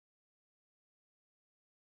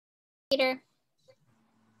Peter.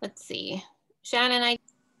 Let's see. Shannon,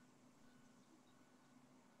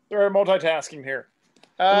 We're multitasking here.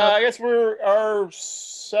 I guess we're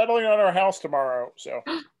settling on our house tomorrow. So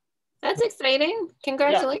that's exciting.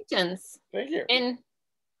 Congratulations. Yeah. Thank you. In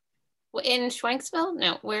Schwenksville?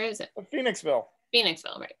 No, where is it? Phoenixville.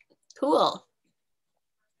 Phoenixville, right. Cool.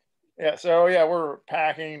 Yeah, so yeah, we're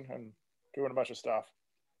packing and doing a bunch of stuff.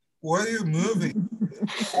 Where are you moving?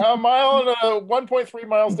 A mile and 1.3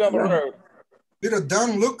 miles down the road. It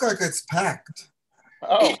doesn't look like it's packed.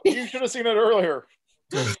 Oh, you should have seen it earlier.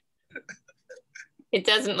 It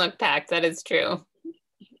doesn't look packed. That is true.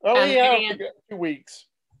 Oh, yeah, 2 weeks.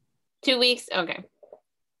 2 weeks? Okay.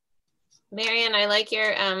 Marianne, I like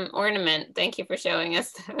your ornament. Thank you for showing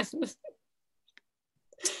us that.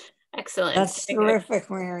 Excellent. That's terrific,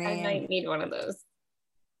 Marianne. I might need one of those.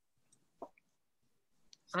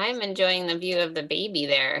 I'm enjoying the view of the baby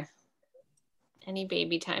there. Any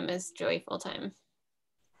baby time is joyful time.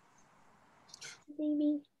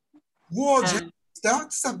 Baby. Whoa,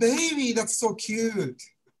 that's a baby. That's so cute.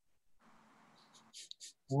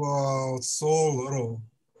 Wow, so little.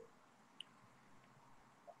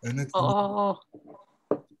 And it's oh.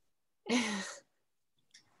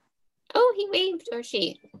 Oh, he waved, or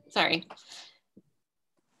she. Sorry.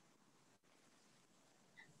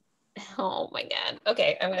 Oh my God.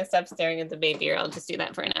 Okay, I'm gonna stop staring at the baby, or I'll just do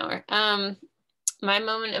that for an hour. My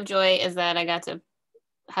moment of joy is that I got to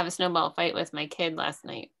have a snowball fight with my kid last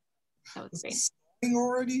night. That was great. It's snowing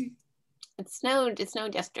already? It snowed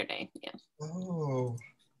yesterday, yeah. Oh.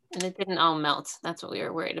 And it didn't all melt. That's what we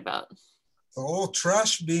were worried about. All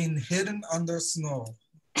trash being hidden under snow.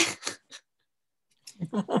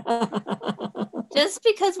 Just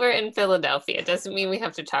because we're in Philadelphia doesn't mean we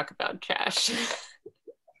have to talk about trash.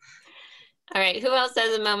 All right, who else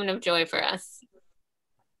has a moment of joy for us?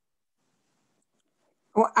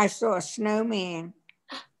 Well, I saw a snowman.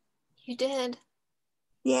 You did?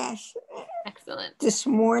 Yes. Excellent. This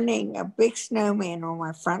morning, a big snowman on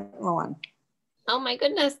my front lawn. Oh my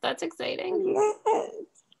goodness, that's exciting. Yes.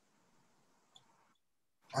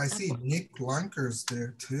 I see Nick Lankers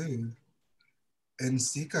there too. And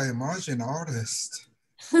Sika Imagine artist.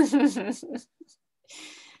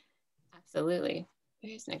 Absolutely.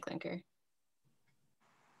 Where's Nick Linker?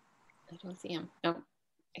 I don't see him. Oh,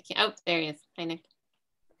 I can't. Oh, there he is. Hi, Nick.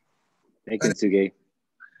 Hey, Kensuke.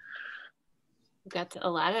 We've got a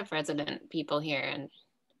lot of resident people here, and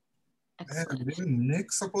Isn't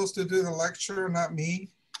Nick supposed to do the lecture, not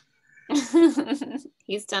me?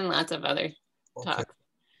 He's done lots of other talks.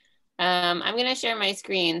 I'm going to share my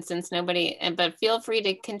screen since nobody, but feel free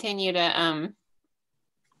to continue to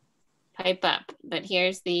pipe up. But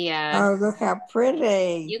here's the. Oh, look how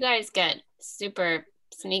pretty. You guys get super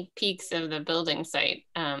sneak peeks of the building site.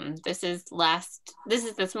 This is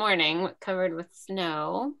this morning, covered with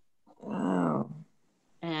snow. Oh.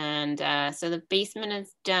 And so the basement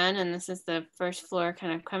is done, and this is the first floor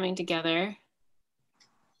kind of coming together.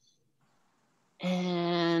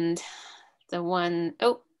 And the one,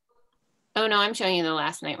 oh no, I'm showing you the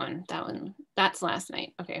last night one. That one, that's last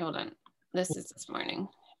night. Okay, hold on. This is this morning.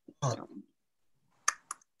 Oh.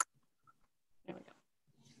 There we go.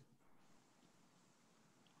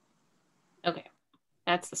 Okay,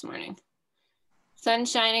 that's this morning. Sun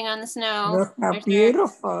shining on the snow. Look how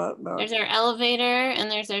beautiful it looks. There's our elevator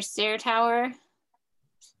and there's our stair tower.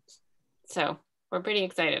 So we're pretty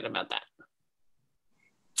excited about that.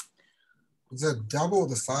 Is it double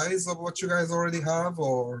the size of what you guys already have,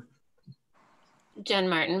 or? Jen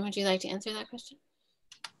Martin, would you like to answer that question?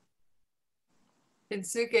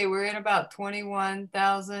 Kensuke, we're in about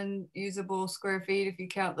 21,000 usable square feet if you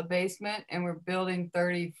count the basement, and we're building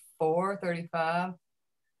 34, 35.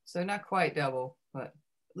 So not quite double, but at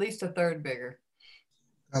least a third bigger.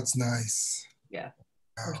 That's nice. Yeah,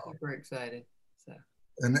 we're super excited. So.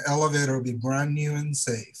 And the elevator will be brand new and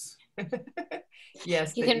safe.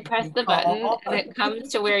 Yes. You can press the button and it comes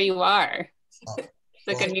to where you are. It's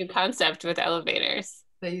like a new concept with elevators.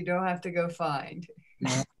 So you don't have to go find.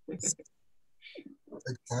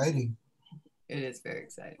 Exciting. It is very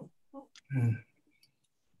exciting.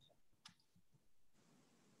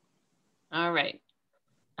 All right.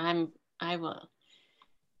 I will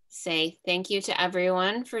say thank you to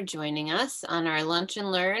everyone for joining us on our Lunch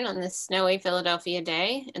and Learn on this snowy Philadelphia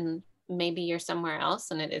day, and maybe you're somewhere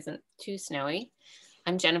else and it isn't too snowy.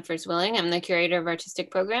 I'm Jennifer Zwilling. I'm the curator of artistic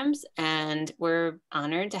programs, and we're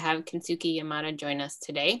honored to have Kensuke Yamada join us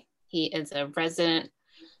today. He is a resident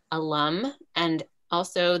alum and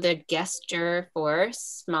also the guest juror for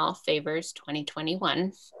Small Favors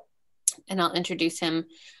 2021. And I'll introduce him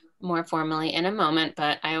more formally in a moment,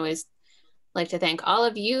 but I always like to thank all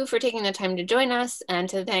of you for taking the time to join us, and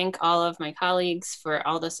to thank all of my colleagues for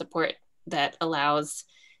all the support that allows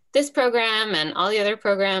this program and all the other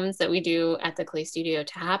programs that we do at the Clay Studio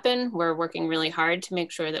to happen. We're working really hard to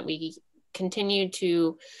make sure that we continue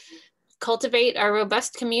to cultivate our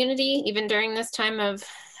robust community, even during this time of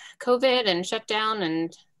COVID and shutdown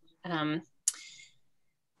and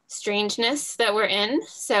strangeness that we're in.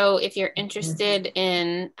 So if you're interested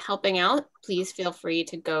in helping out, please feel free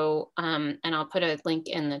to go, and I'll put a link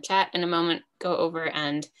in the chat in a moment, go over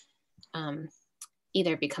and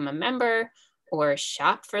either become a member or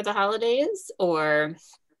shop for the holidays or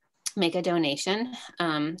make a donation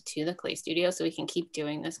to the Clay Studio so we can keep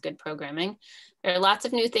doing this good programming. There are lots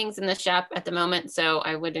of new things in the shop at the moment, so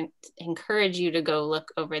I would encourage you to go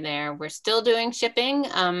look over there. We're still doing shipping.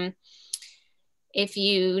 If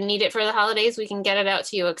you need it for the holidays, we can get it out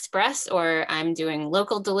to you express, or I'm doing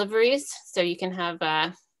local deliveries, so you can have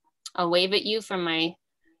I'll wave at you from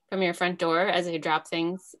your front door as I drop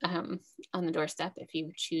things on the doorstep if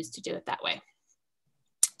you choose to do it that way.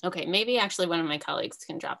 Okay, maybe actually one of my colleagues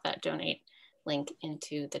can drop that donate link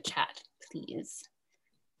into the chat, please.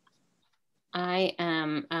 I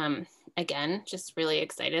am, again, just really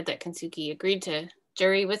excited that Kensuke agreed to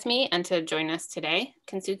jury with me and to join us today.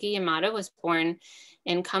 Kensuke Yamada was born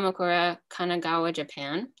in Kamakura, Kanagawa,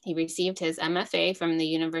 Japan. He received his MFA from the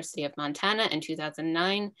University of Montana in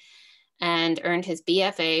 2009 and earned his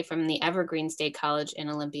BFA from the Evergreen State College in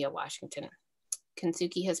Olympia, Washington.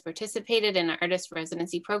 Kensuke has participated in artist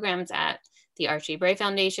residency programs at the Archie Bray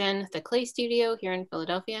Foundation, the Clay Studio here in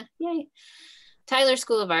Philadelphia, yay, Tyler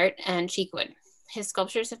School of Art, and Cheekwood. His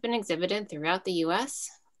sculptures have been exhibited throughout the US.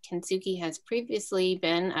 Kensuke has previously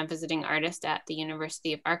been a visiting artist at the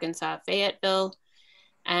University of Arkansas, Fayetteville,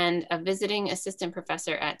 and a visiting assistant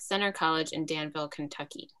professor at Center College in Danville,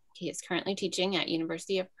 Kentucky. He is currently teaching at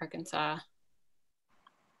University of Arkansas.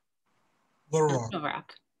 Little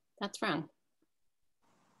Rock. That's wrong.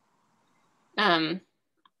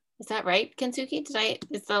 Is that right, Kensuke?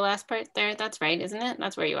 Is the last part there? That's right, isn't it?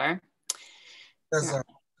 That's where you are. There's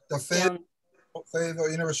the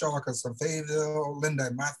Fayetteville, University of Arkansas, Fayetteville, Linda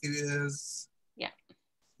and Matthew is. Yeah.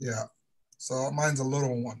 Yeah. So mine's a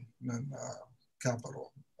little one, and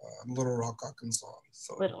capital, Little Rock, Arkansas.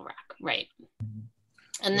 So. Little Rock, right.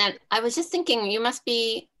 And then I was just thinking,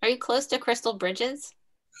 are you close to Crystal Bridges?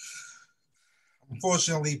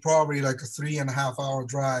 Unfortunately, probably like a 3.5 hour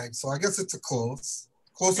drive. So I guess it's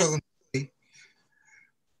closer than 3.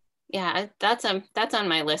 Yeah, that's on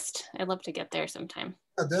my list. I'd love to get there sometime.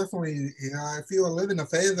 Yeah, definitely. Yeah, if you live in a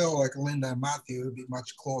Fayetteville like Linda and Matthew, it'd be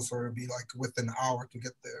much closer. It'd be like within an hour to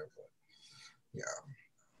get there. But yeah.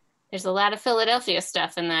 There's a lot of Philadelphia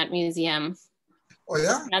stuff in that museum. Oh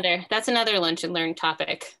yeah. That's another lunch and learn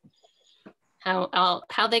topic. How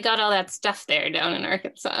they got all that stuff there down in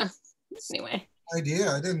Arkansas. Anyway.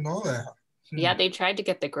 Idea. I didn't know that. Yeah, they tried to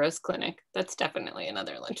get the Gross Clinic. That's definitely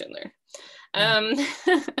another lunch and learn.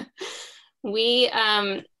 We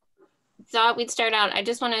thought we'd start out. I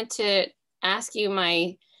just wanted to ask you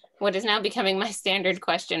what is now becoming my standard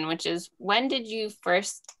question, which is, when did you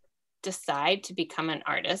first decide to become an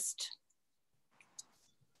artist?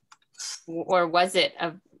 Or was it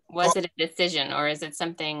a decision, or is it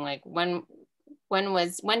something like when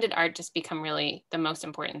did art just become really the most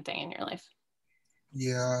important thing in your life?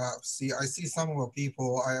 Yeah, I see some of the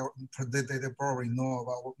people they probably know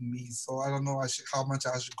about me, so I don't know how much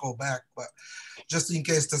I should go back, but just in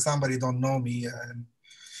case somebody don't know me, and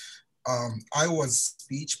I was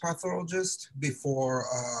speech pathologist before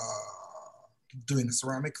doing the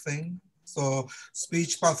ceramic thing. So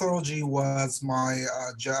speech pathology was my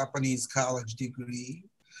Japanese college degree.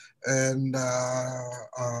 And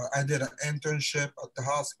I did an internship at the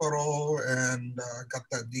hospital and got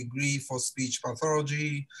that degree for speech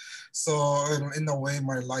pathology. So in a way,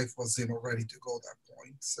 my life was ready to go at that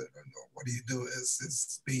point. So what do you do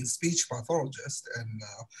is being speech pathologist and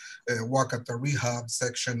work at the rehab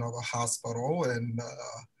section of a hospital, and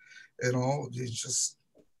you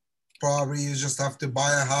just have to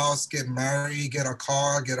buy a house, get married, get a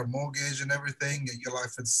car, get a mortgage and everything, and your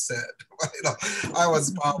life is set. I was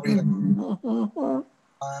probably kind of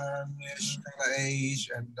age,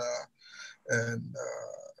 and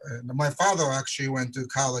my father actually went to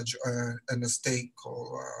college in a state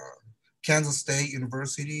called Kansas State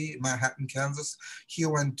University, Manhattan, Kansas. He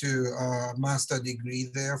went to a master degree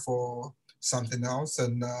there for something else,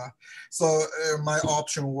 and so my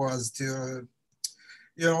option was to,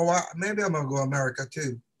 you know what, maybe I'm gonna go America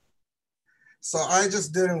too. So I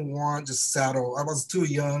just didn't want to settle. I was too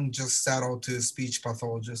young, just settle to speech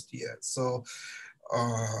pathologist yet. So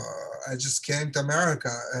I just came to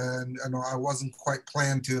America, and you know I wasn't quite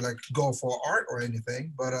planned to like go for art or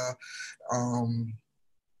anything, but um,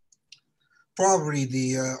 probably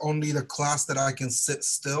the only the class that I can sit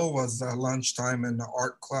still was lunchtime in the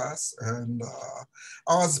art class, and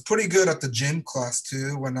I was pretty good at the gym class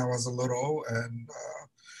too when I was a little, and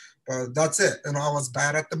but that's it. And I was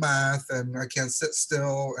bad at the math, and I can't sit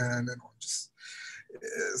still, and you know, just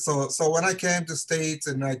so when I came to States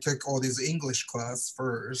and I took all these English class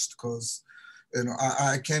first, because you know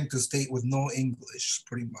I came to State with no English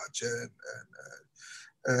pretty much,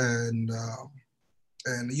 and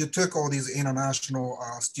and you took all these international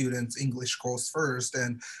students English course first,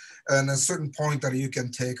 and a certain point that you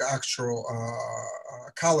can take actual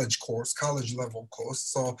college course, college level course.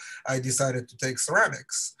 So I decided to take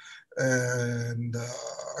ceramics, and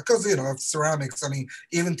because you know ceramics, I mean,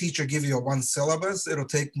 even teacher give you a one syllabus, it'll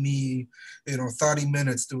take me 30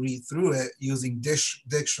 minutes to read through it using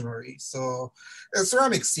dictionary. So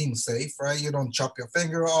ceramics seems safe, right? You don't chop your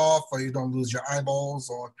finger off, or you don't lose your eyeballs,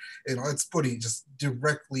 or it's pretty just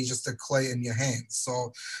directly just a clay in your hands.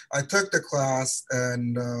 So I took the class,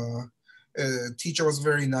 and teacher was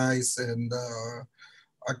very nice, and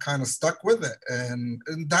I kind of stuck with it. And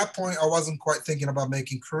at that point, I wasn't quite thinking about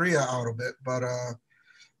making career out of it, but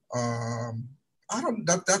I don't.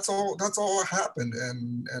 That's all. That's all happened,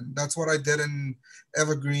 and that's what I did in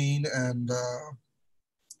Evergreen. And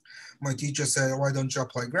my teacher said, "Why don't you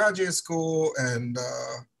apply graduate school?" And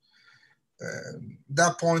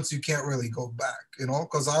that point, you can't really go back,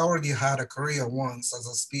 because I already had a career once as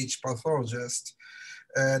a speech pathologist,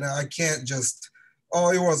 and I can't just,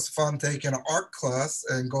 oh, it was fun taking an art class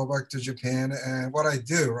and go back to Japan and what I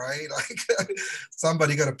do, right? Like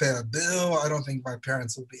somebody got to pay a bill. I don't think my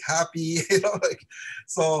parents would be happy, like,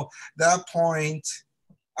 so that point,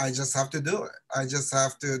 I just have to do it. I just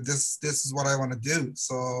have to, this is what I want to do.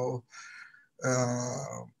 So,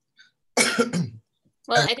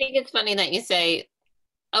 Well, I think it's funny that you say,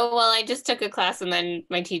 oh, well, I just took a class and then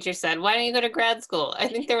my teacher said, why don't you go to grad school? I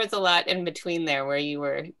think there was a lot in between there where you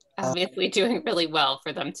were obviously doing really well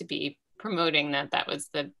for them to be promoting that was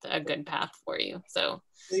a good path for you. So,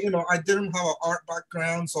 I didn't have an art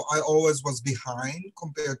background, so I always was behind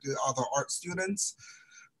compared to other art students.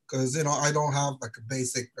 Because I don't have like a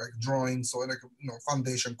basic like drawing, so like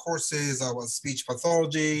foundation courses. I was speech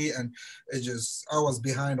pathology, and I was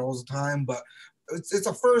behind all the time. But it's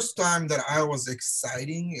the first time that I was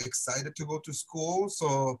excited to go to school.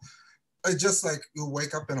 So I just like you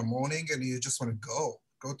wake up in the morning and you just want to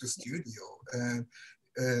go to studio, and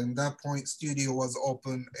that point studio was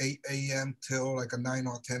open 8 a.m. till like a 9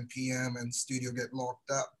 or 10 p.m. and studio get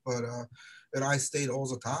locked up. But and I stayed all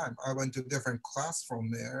the time. I went to different class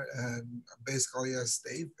from there, and basically I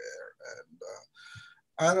stayed there.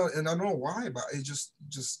 And I don't know why, but it just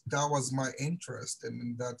that was my interest,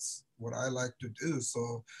 and that's what I like to do.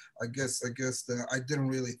 So I guess that I didn't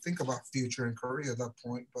really think about future and career at that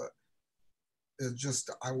point, but it just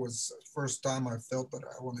I was first time I felt that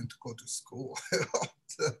I wanted to go to school.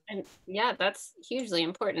 And yeah, that's hugely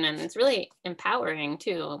important, and it's really empowering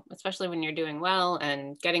too, especially when you're doing well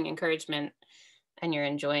and getting encouragement and you're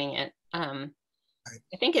enjoying it. I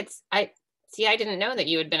think I didn't know that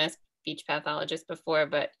you had been a speech pathologist before,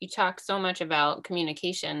 but you talk so much about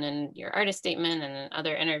communication and your artist statement and in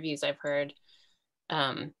other interviews I've heard.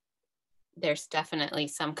 There's definitely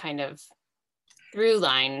some kind of through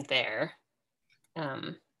line there,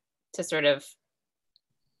 to sort of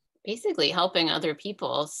basically helping other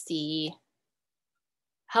people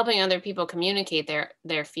communicate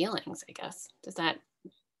their feelings, I guess. Does that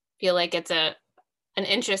feel like it's an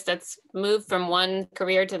interest that's moved from one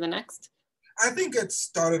career to the next? I think it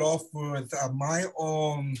started off with my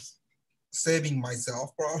own saving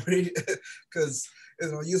myself probably, because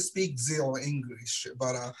you speak zero English,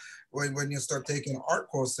 but when you start taking art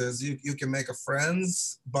courses, you can make a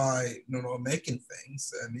friends by making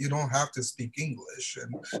things, and you don't have to speak English,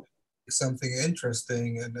 and something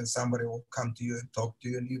interesting, and then somebody will come to you and talk to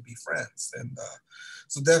you, and you be friends. And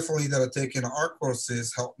so definitely that taking art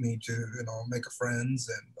courses helped me to make a friends,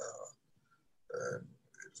 and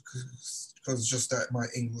because just that my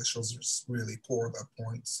English was just really poor at that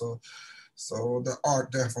point. So the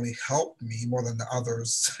art definitely helped me more than the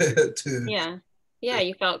others to. Yeah,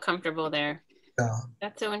 you felt comfortable there. Yeah.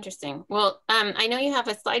 That's so interesting. Well, I know you have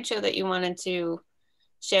a slideshow that you wanted to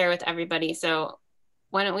share with everybody, so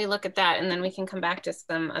why don't we look at that, and then we can come back to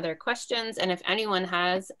some other questions. And if anyone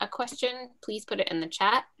has a question, please put it in the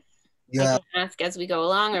chat. Yeah. I can ask as we go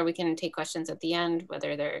along, or we can take questions at the end,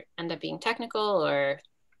 whether they end up being technical or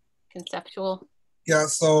conceptual. Yeah,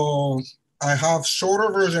 so I have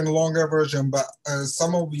shorter version, longer version, but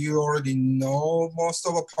some of you already know most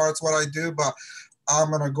of the parts what I do, but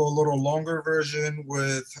I'm gonna go a little longer version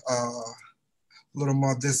with a little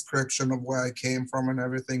more description of where I came from and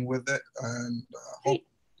everything with it, and hope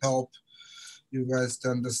help you guys to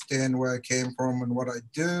understand where I came from and what I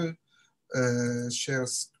do. Share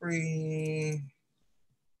screen.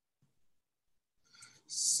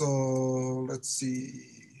 So let's see.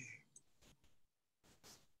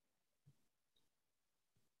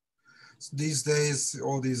 So these days,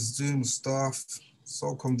 all this Zoom stuff,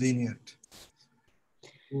 so convenient.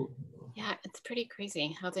 Yeah, it's pretty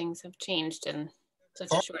crazy how things have changed in such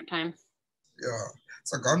a short time. Yeah,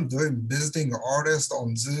 it's like I'm doing visiting artist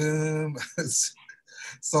on Zoom.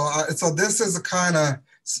 So this is a kind of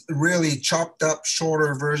really chopped up,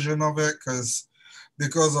 shorter version of it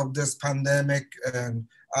because of this pandemic, and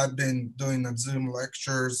I've been doing the Zoom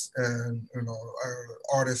lectures, and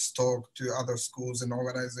artists talk to other schools and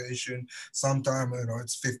organization. Sometimes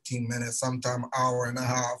it's 15 minutes, sometimes hour and a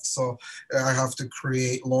half. So I have to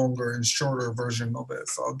create longer and shorter version of it.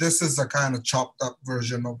 So this is a kind of chopped up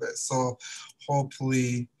version of it. So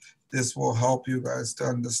hopefully this will help you guys to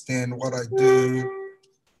understand what I do.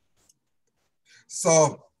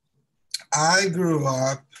 So I grew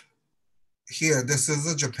up here. This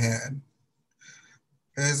is Japan.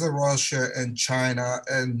 Here's Russia and China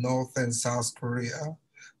and North and South Korea.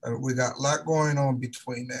 We got a lot going on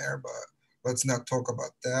between there, but let's not talk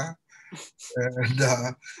about that.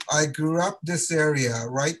 And I grew up this area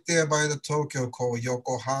right there by the Tokyo called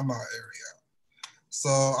Yokohama area. So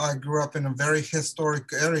I grew up in a very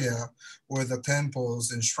historic area with the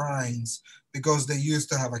temples and shrines because they used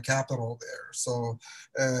to have a capital there. So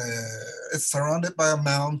it's surrounded by a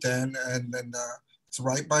mountain, and then it's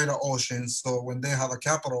right by the ocean. So when they have a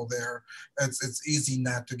capital there, it's easy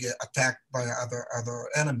not to get attacked by other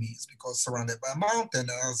enemies because surrounded by a mountain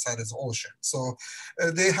and outside is ocean. So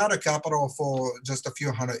they had a capital for just a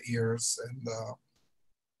few hundred years, and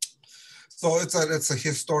so it's a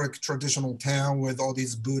historic traditional town with all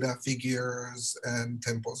these Buddha figures and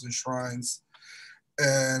temples and shrines.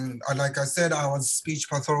 And like I said, I was speech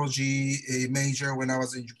pathology a major when I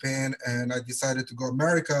was in Japan, and I decided to go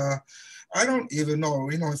America. I don't even know,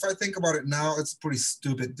 if I think about it now, it's a pretty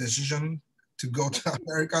stupid decision to go to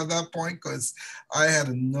America at that point because I had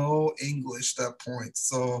no English at that point.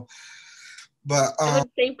 So, but I would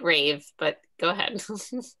say brave, but go ahead.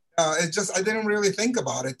 I didn't really think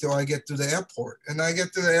about it till I get to the airport. And I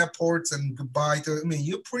get to the airports and goodbye to,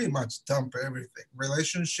 you pretty much dump everything.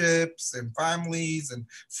 Relationships and families and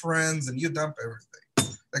friends, and you dump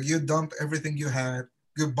everything. Like you dump everything you had.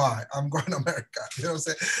 Goodbye, I'm going to America. You know what I'm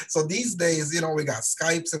saying? So these days, we got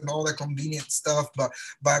Skypes and all that convenient stuff. But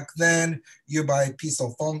back then, you buy a piece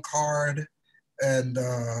of phone card and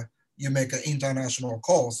you make an international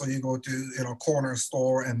call. So you go to corner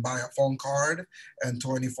store and buy a phone card and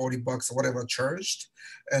 20, 40 bucks or whatever charged.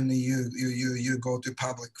 And you go to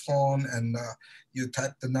public phone and you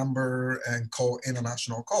type the number and call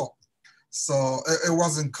international call. So it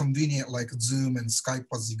wasn't convenient like Zoom and Skype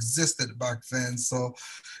was existed back then. So,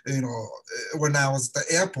 when I was at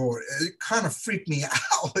the airport, it kind of freaked me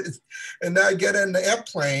out. And I get in the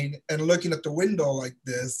airplane and looking at the window like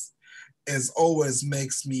this, always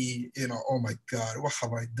makes me, oh my God, what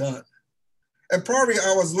have I done? And probably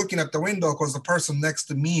I was looking at the window because the person next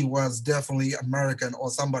to me was definitely American or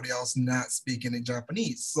somebody else not speaking in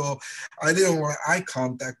Japanese. So I didn't want to eye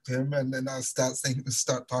contact him, and then I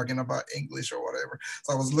start talking about English or whatever.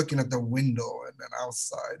 So I was looking at the window and then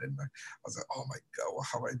outside, and I was like, oh my God, what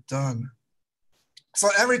have I done? So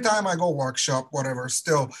every time I go workshop, whatever,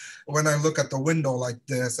 still when I look at the window like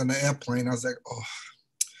this in the airplane, I was like, oh,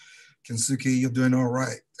 Kensuke, you're doing all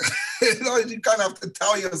right. You kind of have to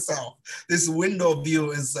tell yourself this window view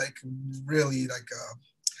is like really like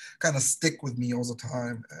kind of stick with me all the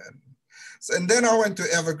time. And then I went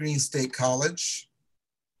to Evergreen State College.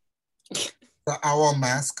 Our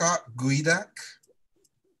mascot, Guidak.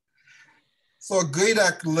 So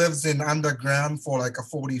Guidak lives in underground for like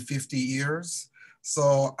 40, 50 years.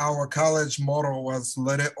 So our college motto was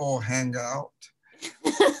let it all hang out.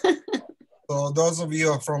 So those of you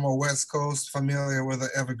who are from a West Coast familiar with the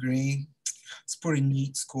Evergreen, it's a pretty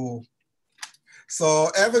neat school. So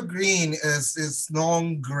Evergreen is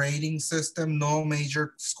non-grading system, no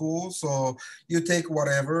major school. So you take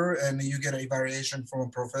whatever and you get a variation from a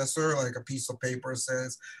professor, like a piece of paper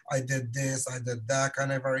says, I did this, I did that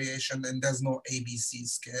kind of variation, and there's no ABC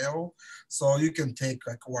scale. So you can take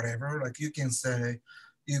like whatever, like you can say,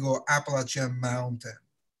 you go Appalachian Mountain.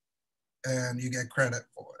 and you get credit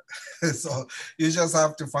for it. So you just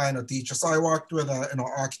have to find a teacher. So I worked with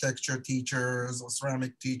architecture teachers or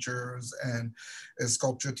ceramic teachers and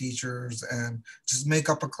sculpture teachers, and just make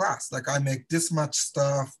up a class. Like I make this much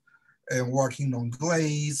stuff and working on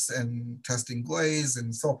glaze and testing glaze.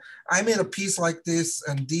 And so I made a piece like this,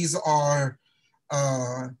 and these are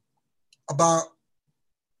about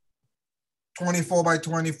 24 by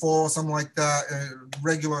 24, something like that,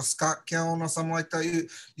 regular Scott kiln or something like that.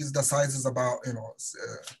 Use the size is about,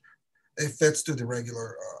 it fits to the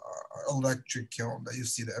regular electric kiln that you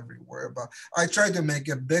see everywhere. But I tried to make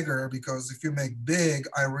it bigger, because if you make big,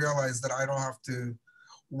 I realized that I don't have to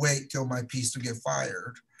wait till my piece to get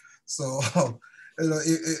fired. So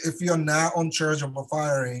if you're not on charge of a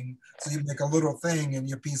firing, so you make a little thing and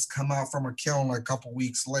your piece come out from a kiln like a couple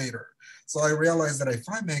weeks later. So I realized that if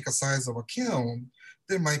I make a size of a kiln,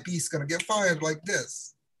 then my piece gonna get fired like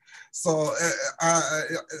this. So at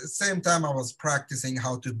the same time, I was practicing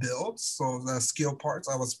how to build. So the skill parts,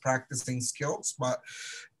 I was practicing skills, but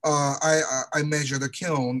I measured the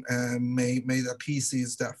kiln and made the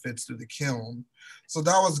pieces that fits to the kiln. So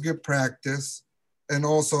that was good practice. And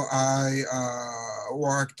also I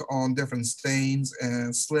worked on different stains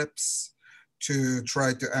and slips to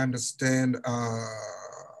try to understand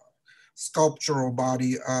sculptural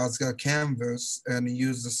body as a canvas, and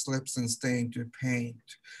use the slips and stain to paint.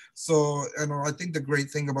 So, I think the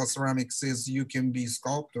great thing about ceramics is you can be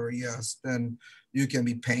sculptor, yes, then you can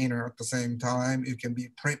be painter at the same time. You can be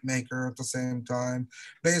printmaker at the same time.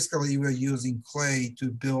 Basically, we're using clay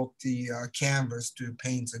to build the canvas to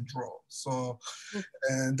paint and draw. So,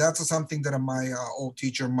 and that's something that my old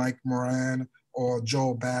teacher, Mike Moran or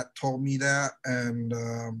Joe Batt, told me that.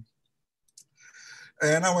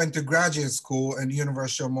 And I went to graduate school in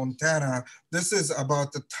University of Montana. This is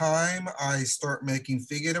about the time I start making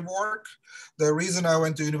figurative work. The reason I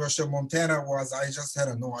went to University of Montana was I just had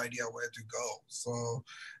no idea where to go. So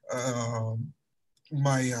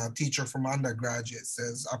my teacher from undergraduate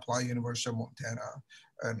says, apply University of Montana.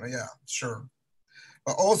 And yeah, sure.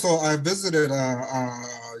 But also I visited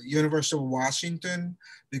University of Washington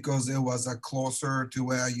because it was closer to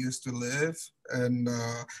where I used to live. And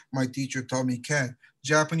my teacher told me, Ken,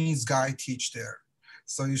 Japanese guy teach there.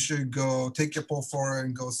 So you should go take your portfolio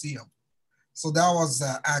and go see him. So that was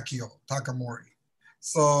Akio Takamori.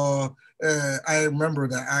 So I remember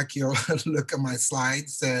that Akio look at my slide,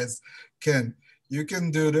 says, Ken, you can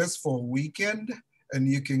do this for a weekend and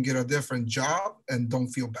you can get a different job and don't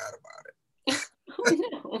feel bad about it. Oh,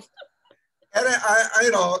 no.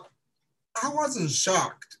 And I wasn't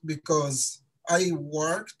shocked because I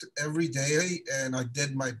worked every day and I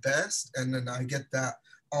did my best, and then I get that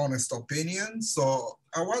honest opinion. So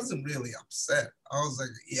I wasn't really upset. I was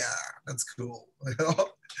like, yeah, that's cool.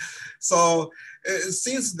 So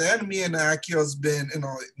since then, me and Akio's been,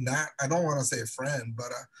 not, I don't want to say a friend,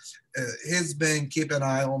 but he's been keeping an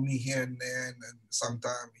eye on me here and there. And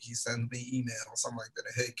sometimes he sends me email or something like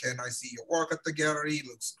that. Hey, Ken, I see your work at the gallery. It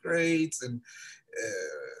looks great. And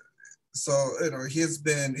so he's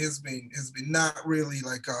been not really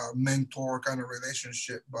like a mentor kind of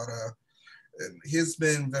relationship, but he's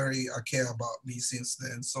been very care about me since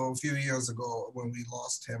then. So a few years ago when we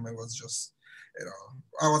lost him, it was just,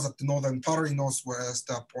 I was at the Northern Pottery Northwest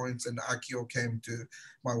at that point, and Akio came to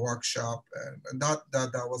my workshop, and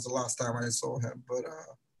that was the last time I saw him. But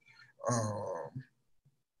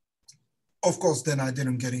of course, then I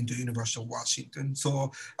didn't get into University of Washington,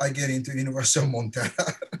 so I get into University of Montana.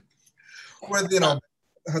 With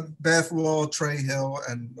Beth Lowe, Trey Hill,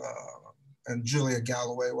 and Julia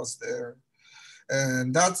Galloway was there,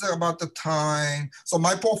 and that's about the time. So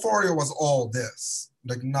my portfolio was all this,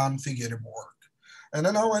 like non-figurative work, and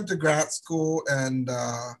then I went to grad school, and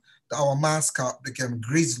our mascot became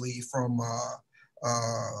Grizzly from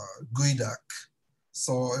Guidak,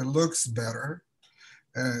 so it looks better.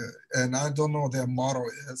 And I don't know what their motto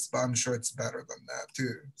is, but I'm sure it's better than that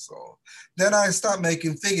too. So then I started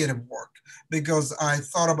making figurative work because I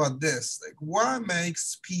thought about this, like what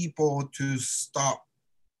makes people to stop,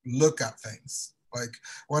 look at things? Like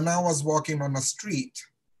when I was walking on the street,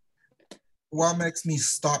 what makes me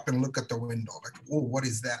stop and look at the window? Like, oh, what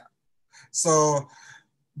is that? So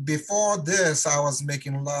before this, I was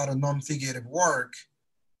making a lot of non-figurative work.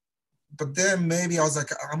 But then maybe I was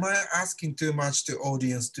like, am I asking too much to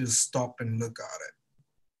audience to stop and look at it?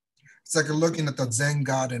 It's like looking at the Zen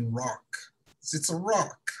garden rock. It's a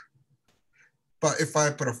rock. But if I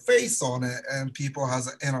put a face on it and people has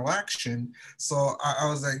an interaction, so I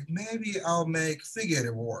was like, maybe I'll make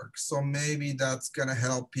figurative work. So maybe that's gonna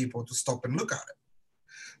help people to stop and look at it.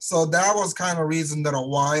 So that was kind of reason that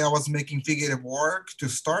why I was making figurative work to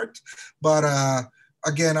start. But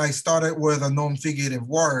again, I started with a non-figurative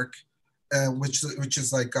work, which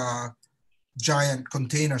is like a giant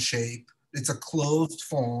container shape. It's a closed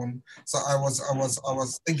form. So I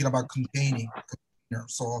was thinking about containing.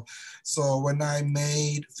 So when I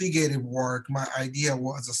made figurative work, my idea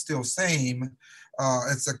was still same.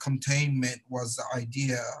 It's a containment was the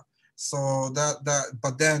idea. So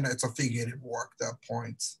but then it's a figurative work at that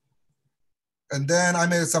point. And then I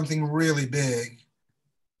made something really big,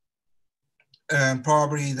 and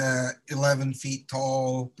probably the 11 feet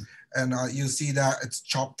tall. And you see that it's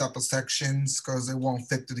chopped up in sections because it won't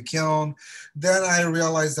fit to the kiln. Then I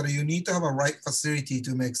realized that you need to have a right facility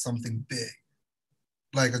to make something big,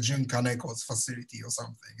 like a Jun Kaneko's facility or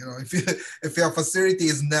something. You know, if your facility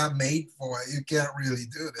is not made for it, you can't really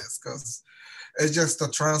do this because it's just the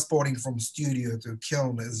transporting from studio to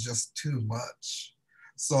kiln is just too much.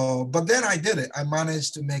 So, but then I did it. I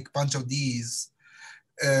managed to make a bunch of these,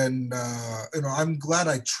 and you know, I'm glad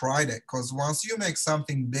I tried it because once you make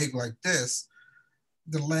something big like this,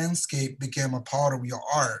 the landscape became a part of your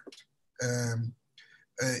art. Um,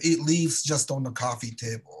 it leaves just on the coffee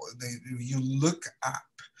table. You look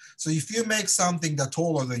up. So if you make something that's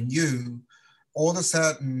taller than you, all of a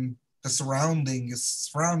sudden the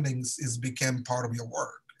surroundings is became part of your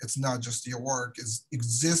work. It's not just your work, it's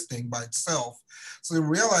existing by itself. So you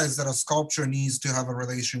realize that a sculpture needs to have a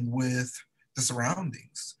relation with the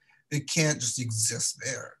surroundings. It can't just exist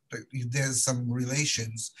there. There's some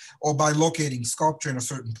relations, or by locating sculpture in a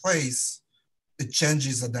certain place, it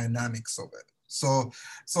changes the dynamics of it. So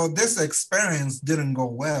this experience didn't go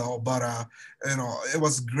well, but you know, it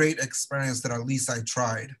was a great experience that at least I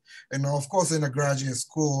tried. And of course, in a graduate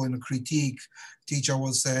school, in a critique, teacher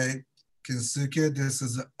will say, "Kensuke, this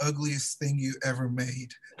is the ugliest thing you ever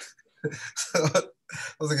made." So I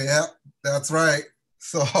was like, yeah, that's right.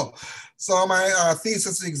 So my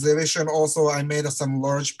thesis exhibition also, I made some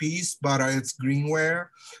large piece, but it's greenware.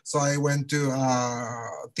 So I went to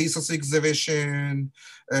thesis exhibition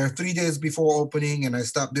 3 days before opening, and I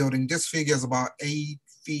stopped building. This figure is about 8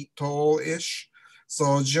 feet tall-ish.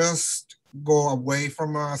 So just go away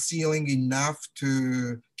from a ceiling enough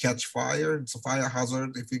to catch fire. It's a fire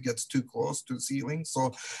hazard if it gets too close to the ceiling.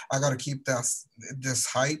 So I got to keep this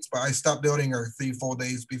height, but I stopped building 3-4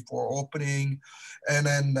 days before opening. And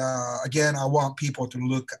then again, I want people to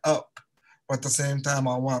look up, but at the same time,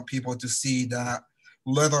 I want people to see that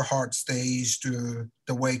leather heart stage to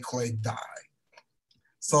the way clay die.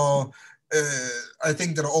 So I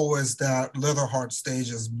think that always that leather heart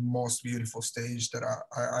stage is most beautiful stage that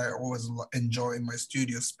I always enjoy in my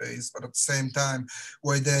studio space. But at the same time,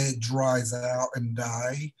 where they dries out and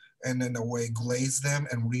die, and then the way glaze them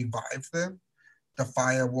and revive them, the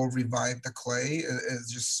fire will revive the clay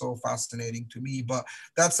is just so fascinating to me. But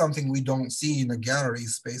that's something we don't see in the gallery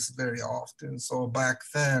space very often. So back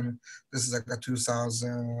then, this is like a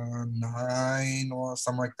 2009 or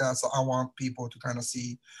something like that. So I want people to kind of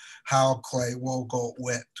see how clay will go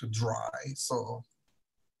wet to dry. So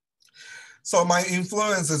my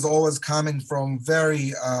influence is always coming from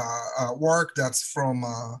very work that's from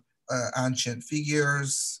ancient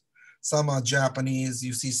figures. Some are Japanese,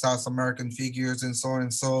 you see South American figures and so on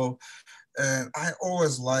and so. And I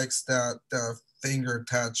always likes that the finger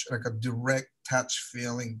touch, like a direct touch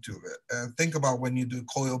feeling to it. And think about when you do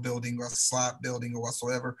coil building or slab building or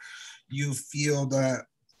whatsoever, you feel that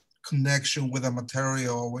connection with a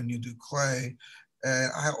material when you do clay.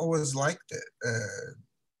 And I always liked it.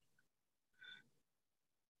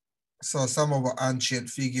 So some of the ancient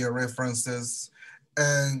figure references,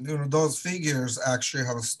 and you know, those figures actually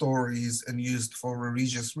have stories and used for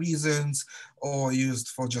religious reasons or used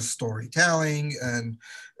for just storytelling. And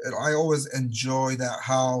I always enjoy that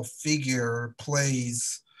how figure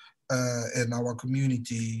plays in our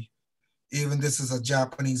community. Even this is a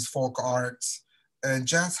Japanese folk art, and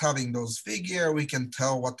just having those figure, we can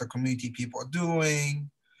tell what the community people are doing.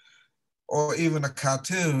 Or even the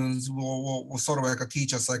cartoons will sort of like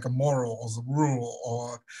teach us like a moral or a rule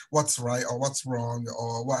or what's right or what's wrong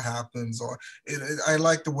or what happens. Or I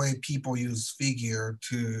like the way people use figure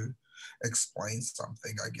to explain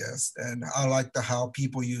something, I guess. And I like how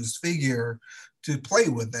people use figure to play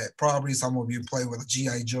with it. Probably some of you play with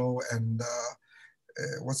G.I. Joe and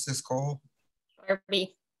what's this called?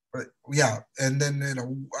 Barbie. But yeah, and then you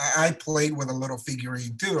know, I played with a little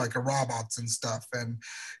figurine too, like a robots and stuff. And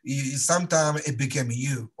sometimes it became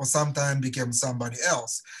you, or sometimes became somebody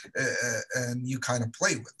else, and you kind of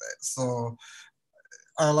play with it. So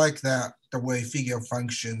I like that the way figure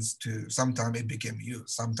functions to sometimes it became you,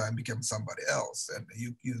 sometimes became somebody else, and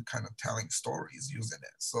you kind of telling stories using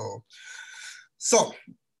it. So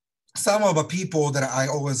some of the people that I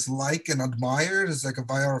always like and admire is like a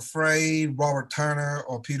Viola Frey, Robert Turner,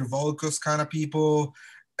 or Peter Volkus kind of people.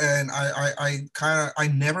 And I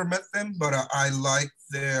never met them, but I like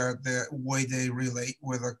their way they relate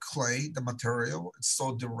with a clay, the material. It's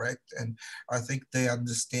so direct, and I think they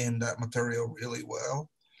understand that material really well.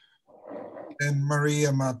 And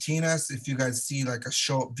Maria Martinez, if you guys see like a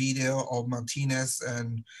short video of Martinez,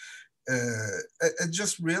 and it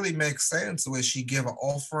just really makes sense the way she give an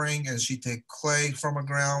offering and she take clay from the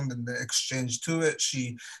ground and the exchange to it.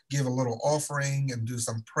 She give a little offering and do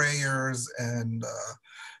some prayers, and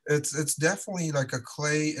it's definitely like a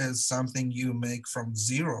clay is something you make from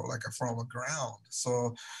zero, like from a ground.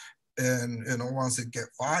 So, and once it get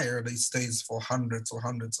fired, it stays for hundreds or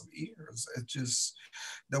hundreds of years. It just,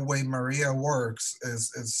 the way Maria works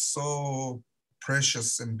is so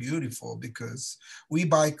precious and beautiful, because we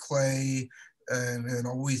buy clay and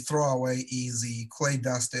we throw away easy, clay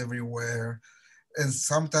dust everywhere. And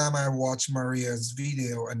sometimes I watch Maria's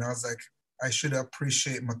video and I was like, I should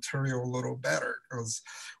appreciate material a little better, because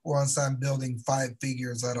once I'm building 5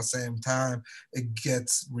 figures at the same time, it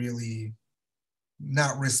gets really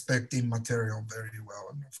not respecting material very well.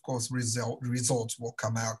 And of course, results will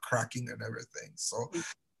come out cracking and everything. So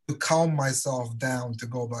to calm myself down, to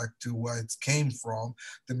go back to where it came from,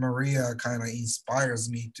 the Maria kind of inspires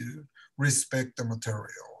me to respect the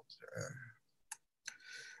material.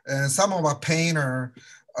 And some of my painter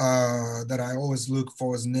that I always look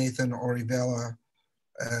for is Nathan Orivella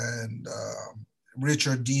and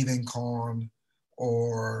Richard Devencorn,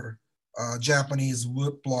 or Japanese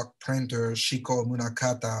woodblock printer Shiko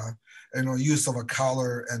Munakata, use of a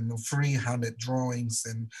color and free-handed drawings,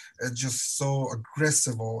 and it's just so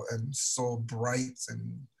aggressive and so bright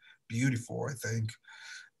and beautiful, I think.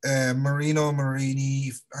 And Marino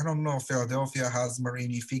Marini, I don't know if Philadelphia has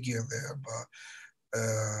Marini figure there, but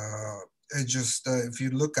it just, if you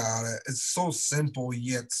look at it, it's so simple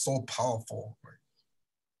yet so powerful.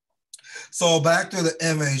 So back to the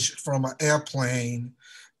image from an airplane.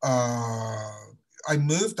 I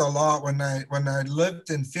moved a lot when I lived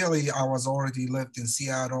in Philly. I was already lived in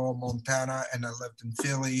Seattle, Montana, and I lived in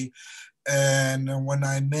Philly. And when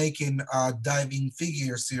I'm making a diving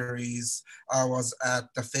figure series, I was at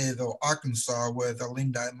the Fayetteville, Arkansas with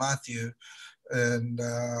Linda and Matthew. And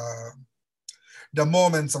the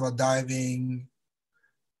moments of a diving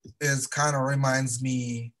is kind of reminds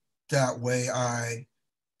me that way I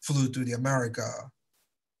flew to the America.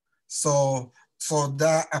 So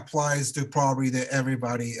that applies to probably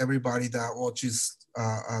everybody that watches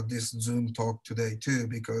this Zoom talk today too,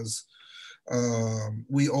 because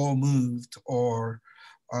we all moved, or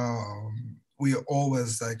we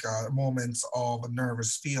always like moments of a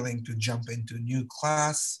nervous feeling to jump into new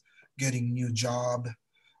class, getting new job,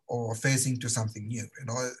 or facing to something new,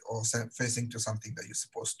 or facing to something that you're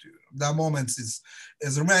supposed to. That moment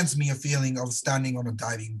reminds me a feeling of standing on a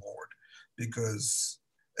diving board, because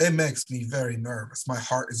it makes me very nervous. My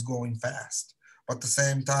heart is going fast, but at the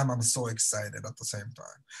same time, I'm so excited at the same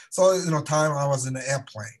time. So, time I was in an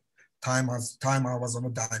airplane, time I was on a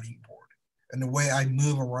diving board, and the way I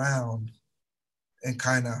move around and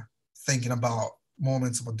kind of thinking about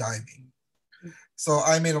moments of a diving. So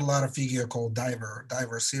I made a lot of figure called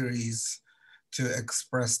Diver series to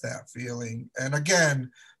express that feeling. And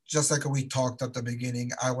again, just like we talked at the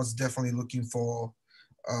beginning, I was definitely looking for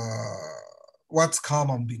what's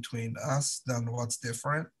common between us than what's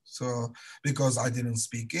different. So because I didn't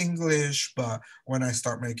speak English, but when I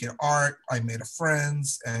start making art, I made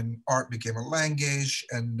friends, and art became a language.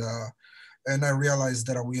 And I realized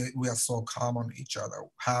that we are so common each other: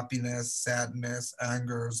 happiness, sadness,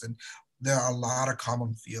 angers, and there are a lot of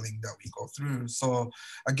common feeling that we go through. So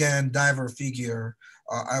again, Diver figure,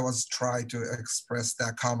 I was trying to express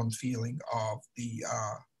that common feeling of the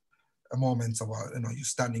moments of you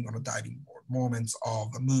standing on a diving board, moments of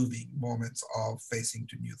moving, moments of facing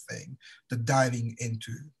to new thing. The diving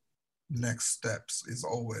into next steps is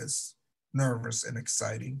always nervous and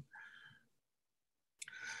exciting.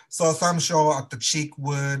 So some show at the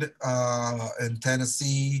Cheekwood in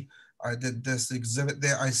Tennessee. I did this exhibit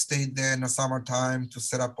there. I stayed there in the summertime to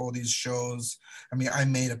set up all these shows. I mean, I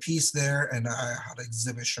made a piece there, and I had an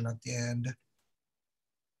exhibition at the end.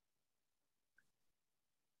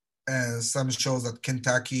 And some shows at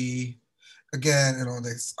Kentucky. Again,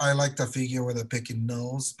 I like the figure with a picking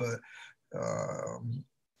nose, but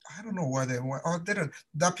I don't know where they went. Oh, didn't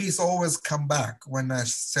that piece always come back when I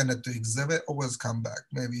send it to exhibit? Always come back.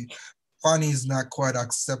 Maybe funny is not quite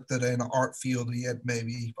accepted in the art field yet,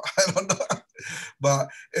 maybe. I don't know. But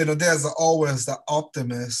there's always the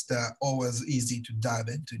optimist that always easy to dive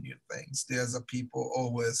into new things. There's a people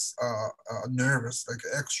always nervous, like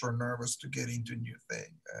extra nervous to get into new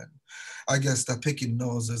thing. And I guess the picking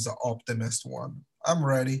nose is the optimist one. I'm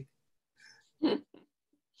ready.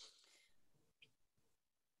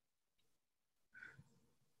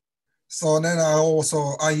 So then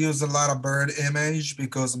I use a lot of bird image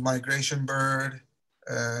because migration bird,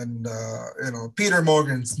 and Peter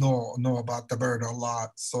Morgan's know about the bird a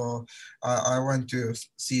lot. So I went to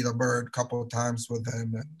see the bird a couple of times with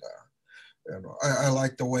him, and I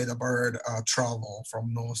like the way the bird travel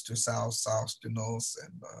from nose to south, south to nose,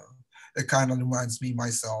 and it kind of reminds me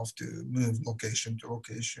myself to move location to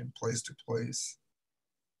location, place to place.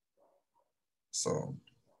 So.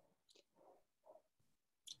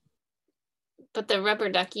 But the rubber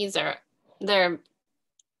duckies they're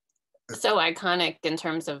so iconic in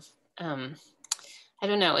terms of, I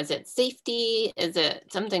don't know, is it safety? Is it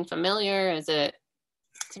something familiar? Is it,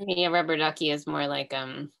 to me, a rubber ducky is more like,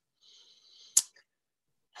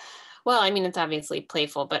 well, I mean, it's obviously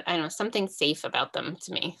playful, but I don't know, something safe about them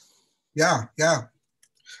to me. Yeah,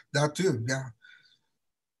 that too, yeah.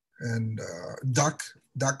 And duck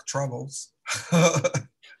troubles.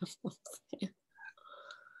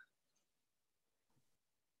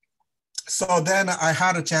 So then I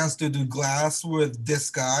had a chance to do glass with this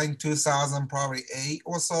guy in 2008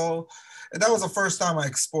 or so. And that was the first time I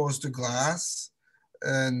exposed to glass.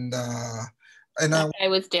 And that guy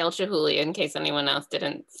was Dale Chihuly, in case anyone else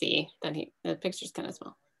didn't see that the picture's kind of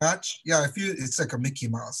small. Yeah, it's like a Mickey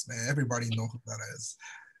Mouse, man. Everybody knows who that is.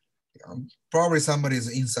 Probably somebody's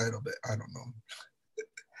inside of it. I don't know.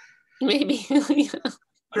 Maybe.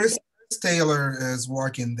 Chris Taylor is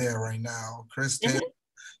working there right now. Chris Taylor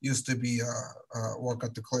used to be work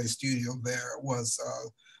at the Clay Studio there, was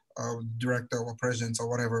director or president or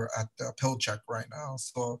whatever at Pilchuck right now.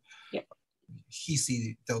 So he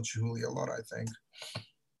see Del Chihuly a lot, I think.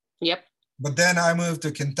 Yep. But then I moved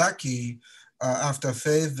to Kentucky after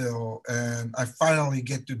Fayetteville, and I finally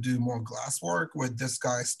get to do more glass work with this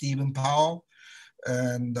guy, Stephen Powell.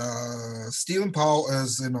 And Stephen Powell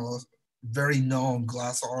is, very known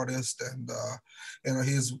glass artist, and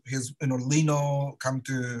he's Lino come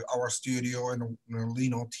to our studio, and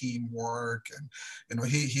Lino team work, and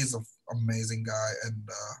he's an amazing guy, and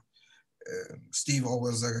Steve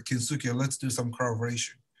always like, Kensuke, let's do some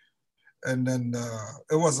collaboration. And then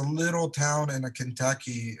it was a little town in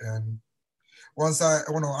Kentucky, and once I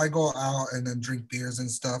go out and then drink beers and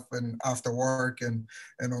stuff, and after work, and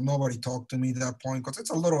nobody talked to me at that point because it's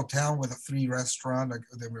a little town with a 3 restaurant. Like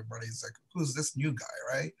everybody's like, "Who's this new guy?"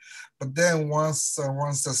 Right? But then once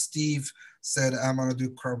Steve said, "I'm gonna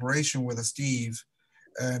do collaboration with Steve,"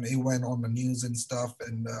 and it went on the news and stuff,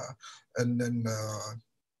 and then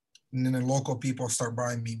the local people start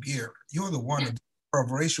buying me beer. You're the one that did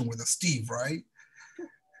collaboration with Steve, right?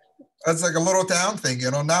 It's like a little town thing,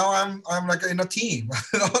 Now I'm like in a team,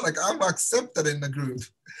 like I'm accepted in the group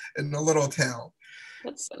in a little town.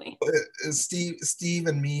 That's funny. Steve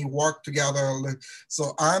and me work together.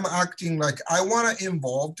 So I'm acting like I want to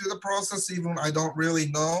involve to the process, even I don't really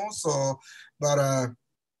know. So, but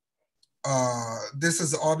this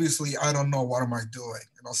is obviously, I don't know, what am I doing?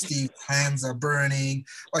 Steve's hands are burning,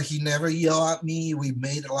 but he never yelled at me. We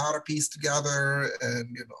made a lot of pieces together,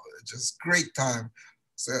 and just great time.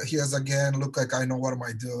 So here's again, look like I know what am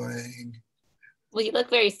I doing. Well, you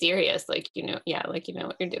look very serious, like what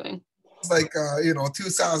you're doing. It's like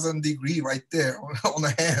 2,000 degree right there on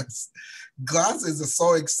the hands. Glass is a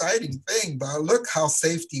so exciting thing, but look how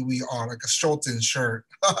safety we are, like a shorts and shirt.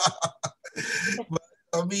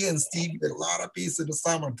 But me and Steve did a lot of pieces in the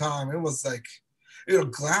summertime. It was like,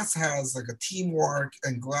 glass has like a teamwork,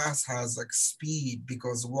 and glass has like speed,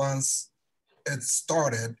 because once it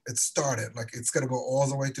started, like it's gonna go all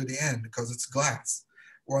the way to the end because it's glass.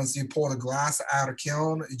 Once you pour the glass out of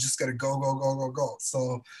kiln, you just gotta go.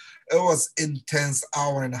 So it was intense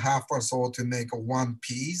hour and a half or so to make a one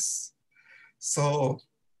piece. So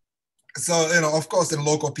of course, the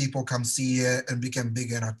local people come see it and become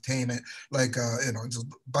big entertainment. Like just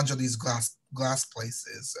a bunch of these glass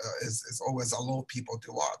places is always allow people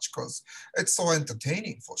to watch because it's so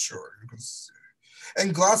entertaining for sure.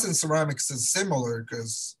 And glass and ceramics is similar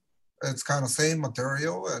because it's kind of same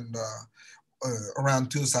material, and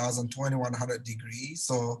around 2,100 degrees.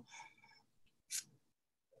 So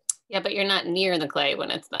yeah, but you're not near the clay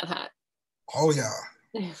when it's that hot. Oh yeah,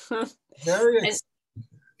 very.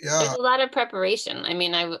 Yeah, there's a lot of preparation. I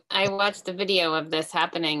mean, I watched the video of this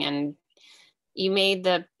happening, and you made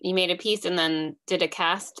a piece and then did a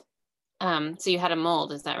cast So you had a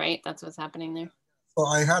mold, is that right? That's what's happening there. So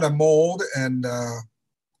I had a mold, and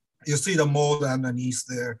you see the mold underneath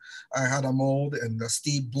there. I had a mold, and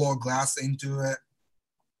Steve blew glass into it.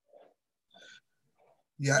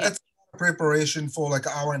 Yeah, Yeah. it's preparation for like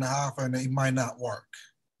an hour and a half, and it might not work.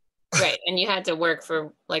 Right, and you had to work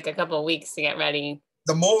for like a couple of weeks to get ready.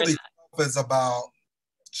 The mold itself is about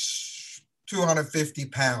 250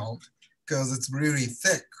 pounds because it's really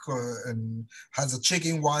thick and has a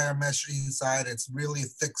chicken wire mesh inside. It's really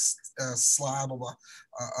thick slab of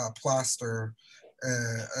a plaster.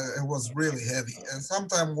 It was really heavy, and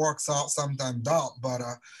sometimes works out, sometimes don't. But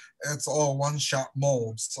it's all one-shot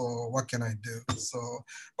mold. So what can I do? So,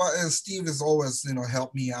 but Steve has always,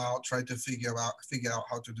 helped me out, tried to figure out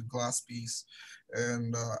how to do glass piece.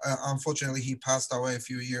 And unfortunately, he passed away a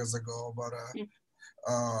few years ago. But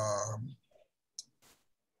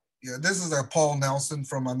yeah, this is a Paul Nelson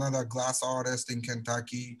from another glass artist in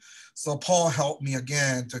Kentucky. So Paul helped me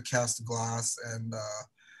again to cast glass, and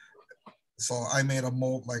so I made a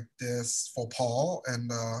mold like this for Paul.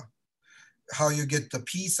 And how you get the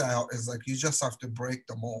piece out is like you just have to break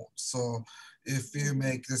the mold. So if you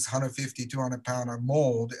make this 150, 200 pound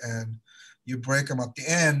mold and you break them at the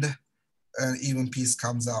end, an even piece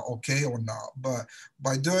comes out okay or not. But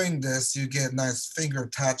by doing this, you get nice finger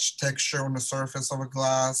touch texture on the surface of a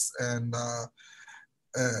glass. And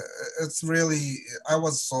it's really, I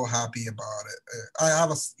was so happy about it. I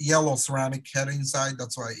have a yellow ceramic head inside.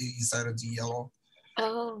 That's why I decided to yellow.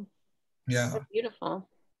 Oh, yeah. That's beautiful.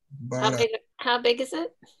 But how big is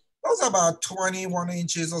it? That was about 21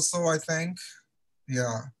 inches or so, I think.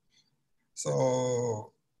 Yeah.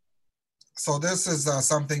 So this is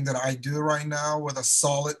something that I do right now with a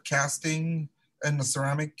solid casting in the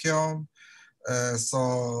ceramic kiln. Because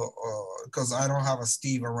I don't have a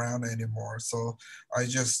Steve around anymore. So I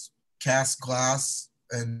just cast glass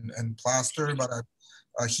and plaster, but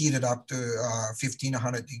I heat it up to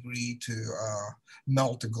 1500 degree to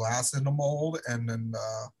melt the glass in the mold. And then,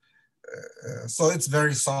 so it's